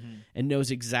focused and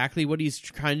knows exactly what he's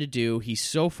trying to do. He's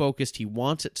so focused. He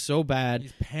wants it so bad.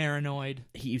 He's paranoid.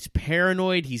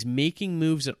 He's making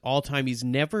moves at all time. He's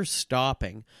never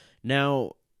stopping.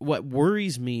 Now, what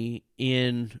worries me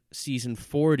in season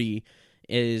 40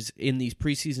 is in these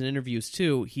preseason interviews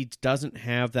too, he doesn't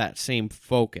have that same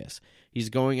focus. He's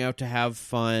going out to have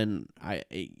fun.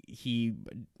 He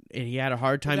had a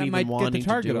hard time even wanting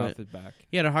to do it.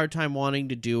 He had a hard time wanting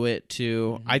to do it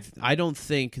too. I don't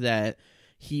think that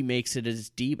he makes it as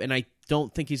deep, and I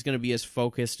don't think he's going to be as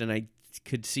focused, and I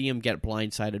could see him get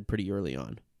blindsided pretty early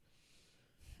on.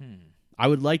 I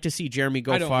would like to see Jeremy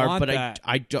go far, but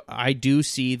I do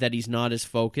see that he's not as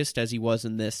focused as he was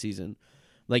in this season.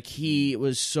 Like, he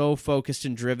was so focused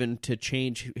and driven to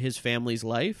change his family's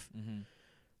life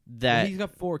that... Well, he's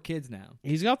got 4 kids now.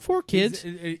 He's got 4 kids.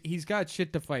 He's got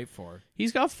shit to fight for.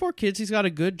 He's got 4 kids. He's got a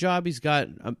good job. He's got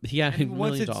 $1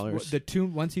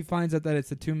 million. Once he finds out that it's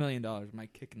the $2 million, it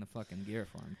might kick in the fucking gear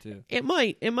for him too. It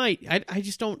might. I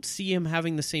just don't see him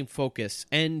having the same focus,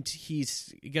 and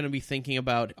he's going to be thinking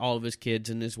about all of his kids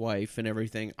and his wife and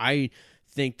everything. I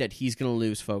think that he's going to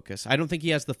lose focus. I don't think he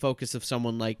has the focus of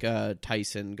someone like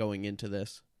Tyson going into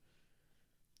this.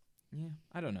 Yeah,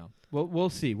 I don't know. Well, we'll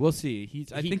see.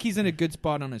 I think he's in a good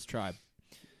spot on his tribe.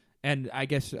 And I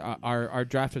guess our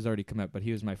draft has already come out, but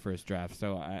he was my first draft,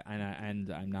 so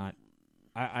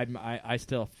I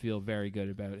still feel very good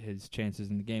about his chances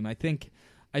in the game. I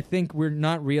think we're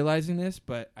not realizing this,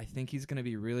 but I think he's going to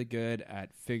be really good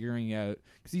at figuring out,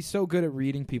 because he's so good at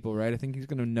reading people, right? I think he's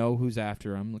going to know who's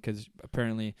after him, because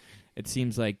apparently it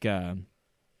seems like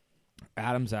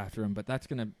Adam's after him, but that's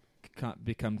going to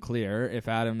become clear if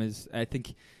Adam is. I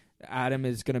think Adam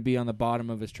is going to be on the bottom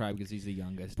of his tribe because he's the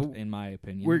youngest, in my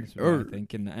opinion.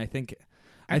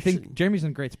 I think Jeremy's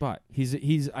in a great spot.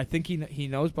 I think he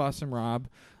knows Boston Rob,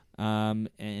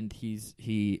 and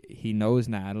he knows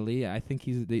Natalie. I think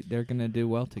they're going to do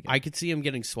well together. I could see him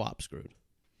getting swap screwed.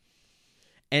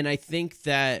 And I think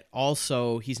that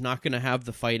also he's not going to have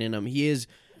the fight in him. He is.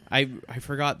 I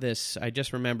forgot this. I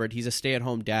just remembered. He's a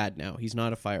stay-at-home dad now. He's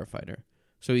not a firefighter.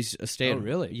 So he's a stay. Oh,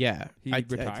 really? Yeah. He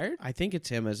retired? I think it's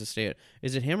him as a stay.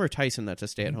 Is it him or Tyson that's a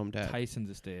stay-at-home dad?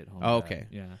 Tyson's a stay-at-home. Oh, dad. okay.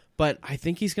 Yeah. But I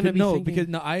think he's going to be.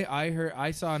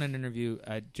 I saw in an interview.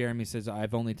 Jeremy says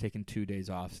I've only taken 2 days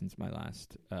off since my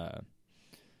last.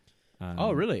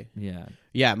 Oh, really? Yeah.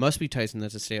 Yeah, it must be Tyson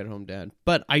that's a stay-at-home dad.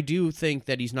 But I do think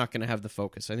that he's not going to have the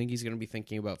focus. I think he's going to be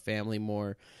thinking about family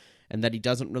more, and that he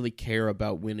doesn't really care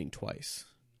about winning twice.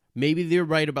 Maybe they're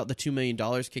right about the $2 million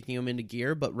kicking him into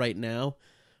gear, but right now,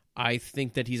 I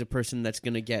think that he's a person that's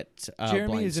going to get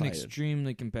Jeremy is an blindsided.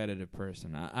 extremely competitive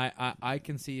person. I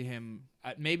can see him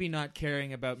maybe not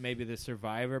caring about maybe the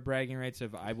Survivor bragging rights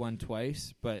of I won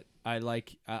twice, but I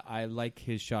like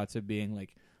his shots of being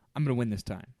like, I'm going to win this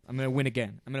time. I'm going to win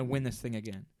again. I'm going to win this thing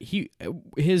again.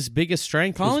 His biggest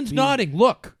strength. Colin's nodding.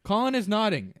 Look, Colin is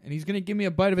nodding, and he's going to give me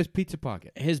a bite of his pizza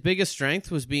pocket. His biggest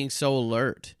strength was being so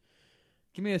alert.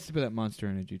 Give me a sip of that Monster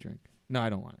Energy drink. No, I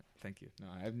don't want it. Thank you. No,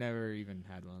 I've never even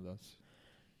had one of those.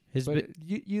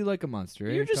 You like a Monster,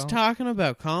 You're just Colin? talking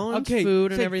about Colin's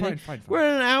food and everything. Fine. We're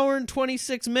at 1 hour and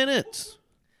 26 minutes.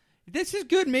 This is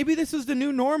good. Maybe this is the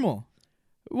new normal.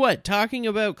 What, talking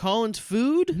about Colin's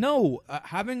food? No,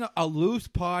 having a loose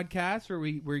podcast where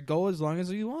we go as long as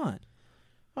we want.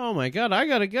 Oh my God, I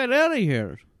gotta get out of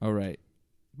here. All right,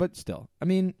 but still, I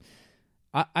mean,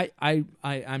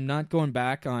 I'm not going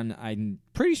back on. I'm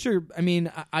pretty sure. I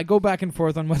mean, I go back and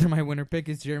forth on whether my winner pick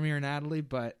is Jeremy or Natalie,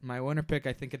 but my winner pick,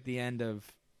 I think, at the end of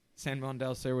San Juan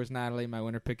del Sur was Natalie. My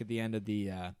winner pick at the end of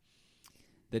the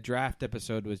draft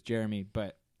episode was Jeremy,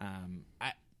 but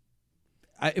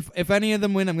if any of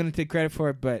them win, I'm going to take credit for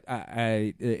it. But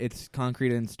it's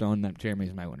concrete in stone that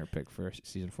Jeremy's my winner pick for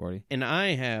season 40. And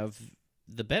I have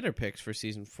the better picks for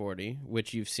season 40,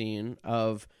 which you've seen,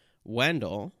 of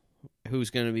Wendell, who's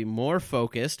going to be more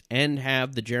focused and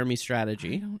have the Jeremy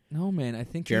strategy. I don't know, man. I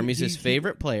think Jeremy's his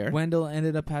favorite player. Wendell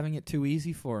ended up having it too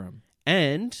easy for him.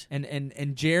 And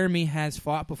Jeremy has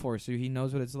fought before, so he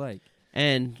knows what it's like.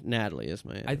 And Natalie is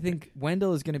my... I think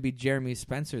Wendell is going to be Jeremy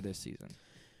Spencer this season.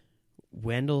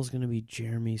 Wendell's going to be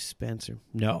Jeremy Spencer.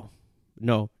 No.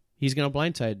 He's going to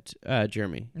blindside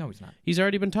Jeremy. No, he's not. He's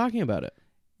already been talking about it.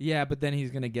 Yeah, but then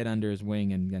he's going to get under his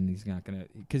wing, and then he's not going to...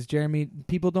 Because Jeremy...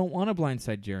 People don't want to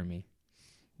blindside Jeremy.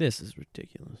 This is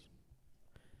ridiculous.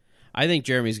 I think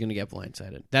Jeremy's going to get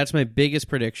blindsided. That's my biggest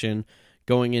prediction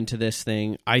going into this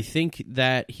thing. I think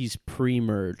that he's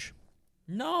pre-merge.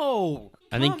 No!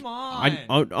 Come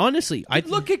on! Honestly,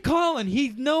 look at Colin. He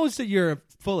knows that you're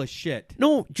full of shit.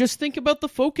 No, just think about the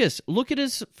focus. Look at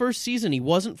his first season. He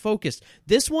wasn't focused.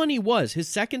 This one he was. His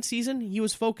second season, he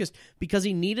was focused because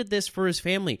he needed this for his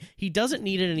family. He doesn't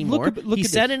need it anymore. He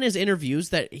said in his interviews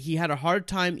that he had a hard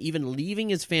time even leaving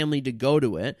his family to go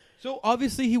to it. So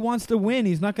obviously he wants to win.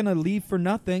 He's not going to leave for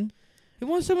nothing. He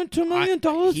wants $2 million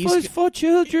for his 4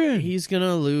 children. He's going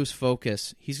to lose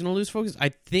focus. I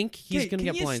think he's going to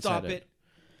get blindsided. Can you stop it?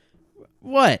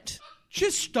 What?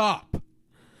 Just stop.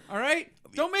 All right?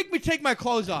 Don't make me take my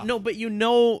clothes off. No, but you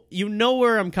know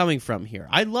where I'm coming from here.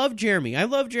 I love Jeremy.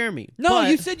 No,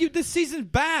 you said this season's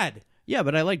bad. Yeah,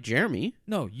 but I like Jeremy.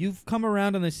 No, you've come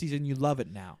around on this season. You love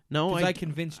it now. No, I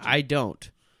convinced you. I don't.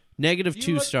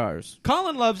 -2 stars.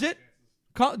 Colin loves it.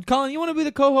 Colin, you want to be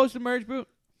the co-host of Marriage Boot?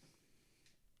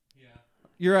 Yeah.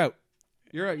 You're out.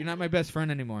 You're not my best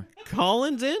friend anymore.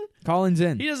 Colin's in? Colin's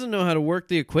in. He doesn't know how to work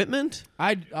the equipment.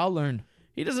 I'll learn.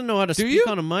 He doesn't know how to Do speak you?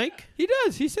 on a mic. He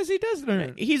does. He says he does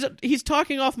learn. He's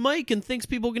talking off mic and thinks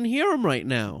people can hear him right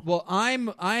now. Well, I'm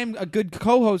a good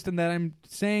co-host in that I'm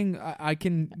saying I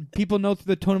can. People know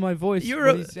through the tone of my voice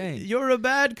what he's saying. You're a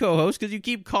bad co-host because you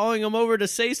keep calling him over to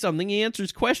say something. He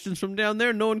answers questions from down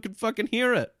there. No one can fucking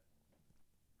hear it.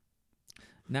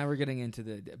 Now we're getting into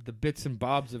the bits and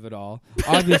bobs of it all.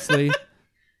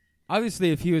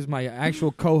 Obviously, if he was my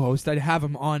actual co-host, I'd have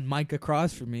him on mic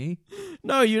across from me.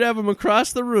 No, you'd have him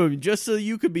across the room just so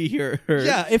you could be heard.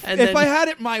 Yeah, if I had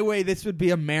it my way, this would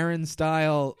be a Marin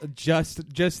style. Just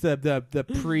the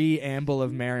preamble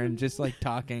of Marin, just like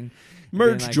talking.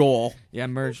 Merge like, Joel. Yeah,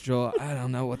 merge Joel. I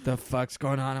don't know what the fuck's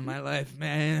going on in my life,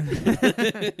 man.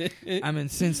 I'm in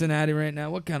Cincinnati right now.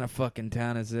 What kind of fucking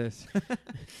town is this?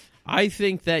 I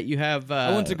think that you have...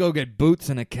 I went to go get boots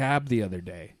in a cab the other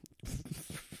day.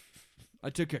 I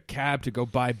took a cab to go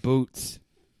buy boots.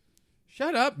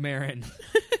 Shut up, Marin.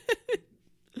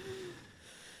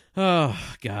 Oh,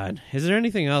 God. Is there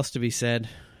anything else to be said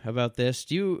about this?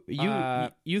 Do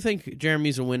you think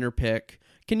Jeremy's a winner pick?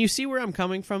 Can you see where I'm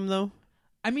coming from, though?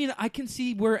 I mean, I can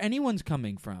see where anyone's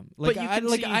coming from. But you can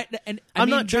see- I'm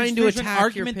not trying to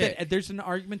attack your pick. There's an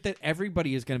argument that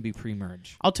everybody is going to be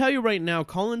pre-merge. I'll tell you right now,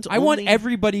 I want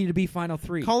everybody to be Final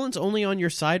Three. Colin's only on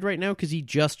your side right now because he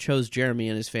just chose Jeremy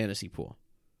in his fantasy pool.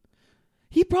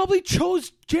 He probably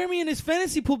chose Jeremy in his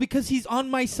fantasy pool because he's on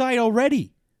my side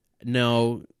already.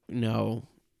 No. You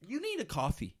need a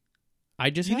coffee.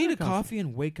 I just You had need a coffee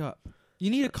and wake up.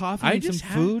 You need a coffee I and just some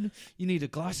had- food. You need a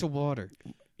glass of water.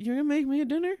 You're going to make me a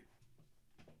dinner?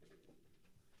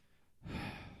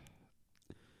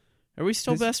 Are we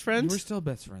still best friends? We're still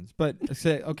best friends. But,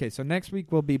 okay, so next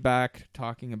week we'll be back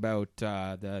talking about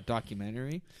the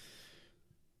documentary.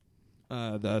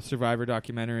 The Survivor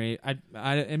documentary.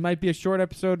 It might be a short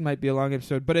episode, might be a long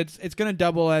episode, but it's going to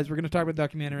double as, we're going to talk about the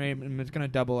documentary, and it's going to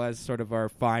double as sort of our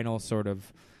final sort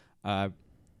of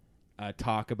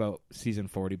talk about season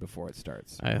 40 before it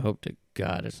starts. I hope to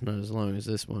God it's not as long as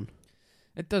this one.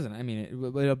 It doesn't. I mean,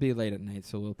 it'll be late at night,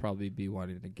 so we'll probably be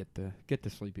wanting to get the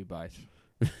sleepy buys.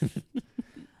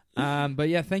 But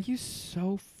yeah, thank you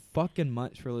so fucking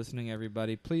much for listening,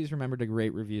 everybody. Please remember to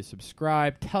rate, review,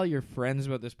 subscribe. Tell your friends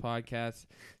about this podcast.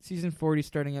 Season 40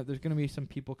 starting up. There's going to be some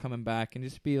people coming back, and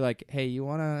just be like, hey, you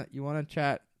wanna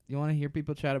chat? You wanna hear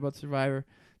people chat about Survivor?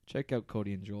 Check out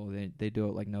Cody and Joel. They do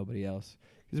it like nobody else.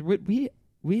 Because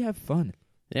we have fun.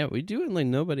 Yeah, we do it like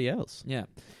nobody else. Yeah,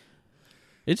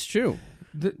 it's true.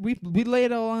 We lay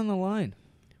it all on the line.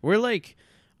 We're like,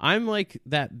 I'm like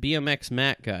that BMX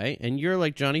Matt guy, and you're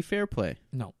like Johnny Fairplay.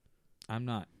 No, I'm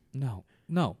not. No,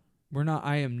 we're not.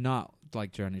 I am not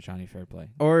like Johnny Fairplay.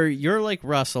 Or you're like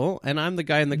Russell, and I'm the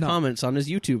guy in the comments on his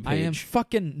YouTube page. I am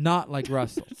fucking not like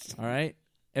Russell. All right.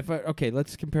 Okay,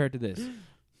 let's compare it to this.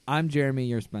 I'm Jeremy.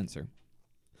 You're Spencer,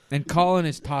 and Colin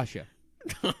is Tasha.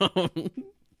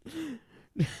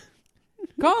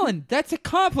 Colin, that's a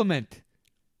compliment.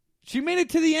 She made it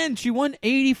to the end. She won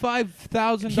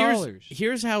 $85,000.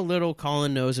 Here's how little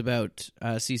Colin knows about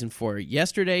season 4.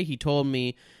 Yesterday, he told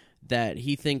me that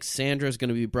he thinks Sandra is going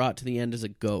to be brought to the end as a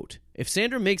goat. If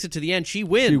Sandra makes it to the end, she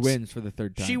wins. She wins for the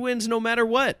third time. She wins no matter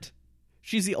what.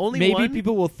 She's the only one. Maybe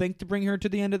people will think to bring her to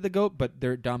the end of the goat, but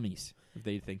they're dummies if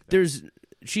they think that.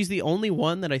 She's the only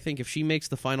one that I think if she makes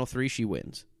the final 3, she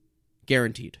wins.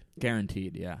 Guaranteed.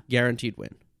 Guaranteed, yeah. Guaranteed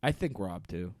win. I think Rob,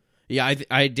 too. Yeah,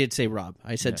 I did say Rob.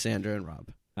 I said Sandra and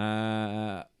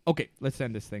Rob. Okay, let's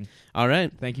end this thing. All right.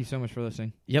 Thank you so much for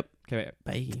listening. Yep. Okay,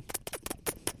 bye.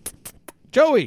 Joey!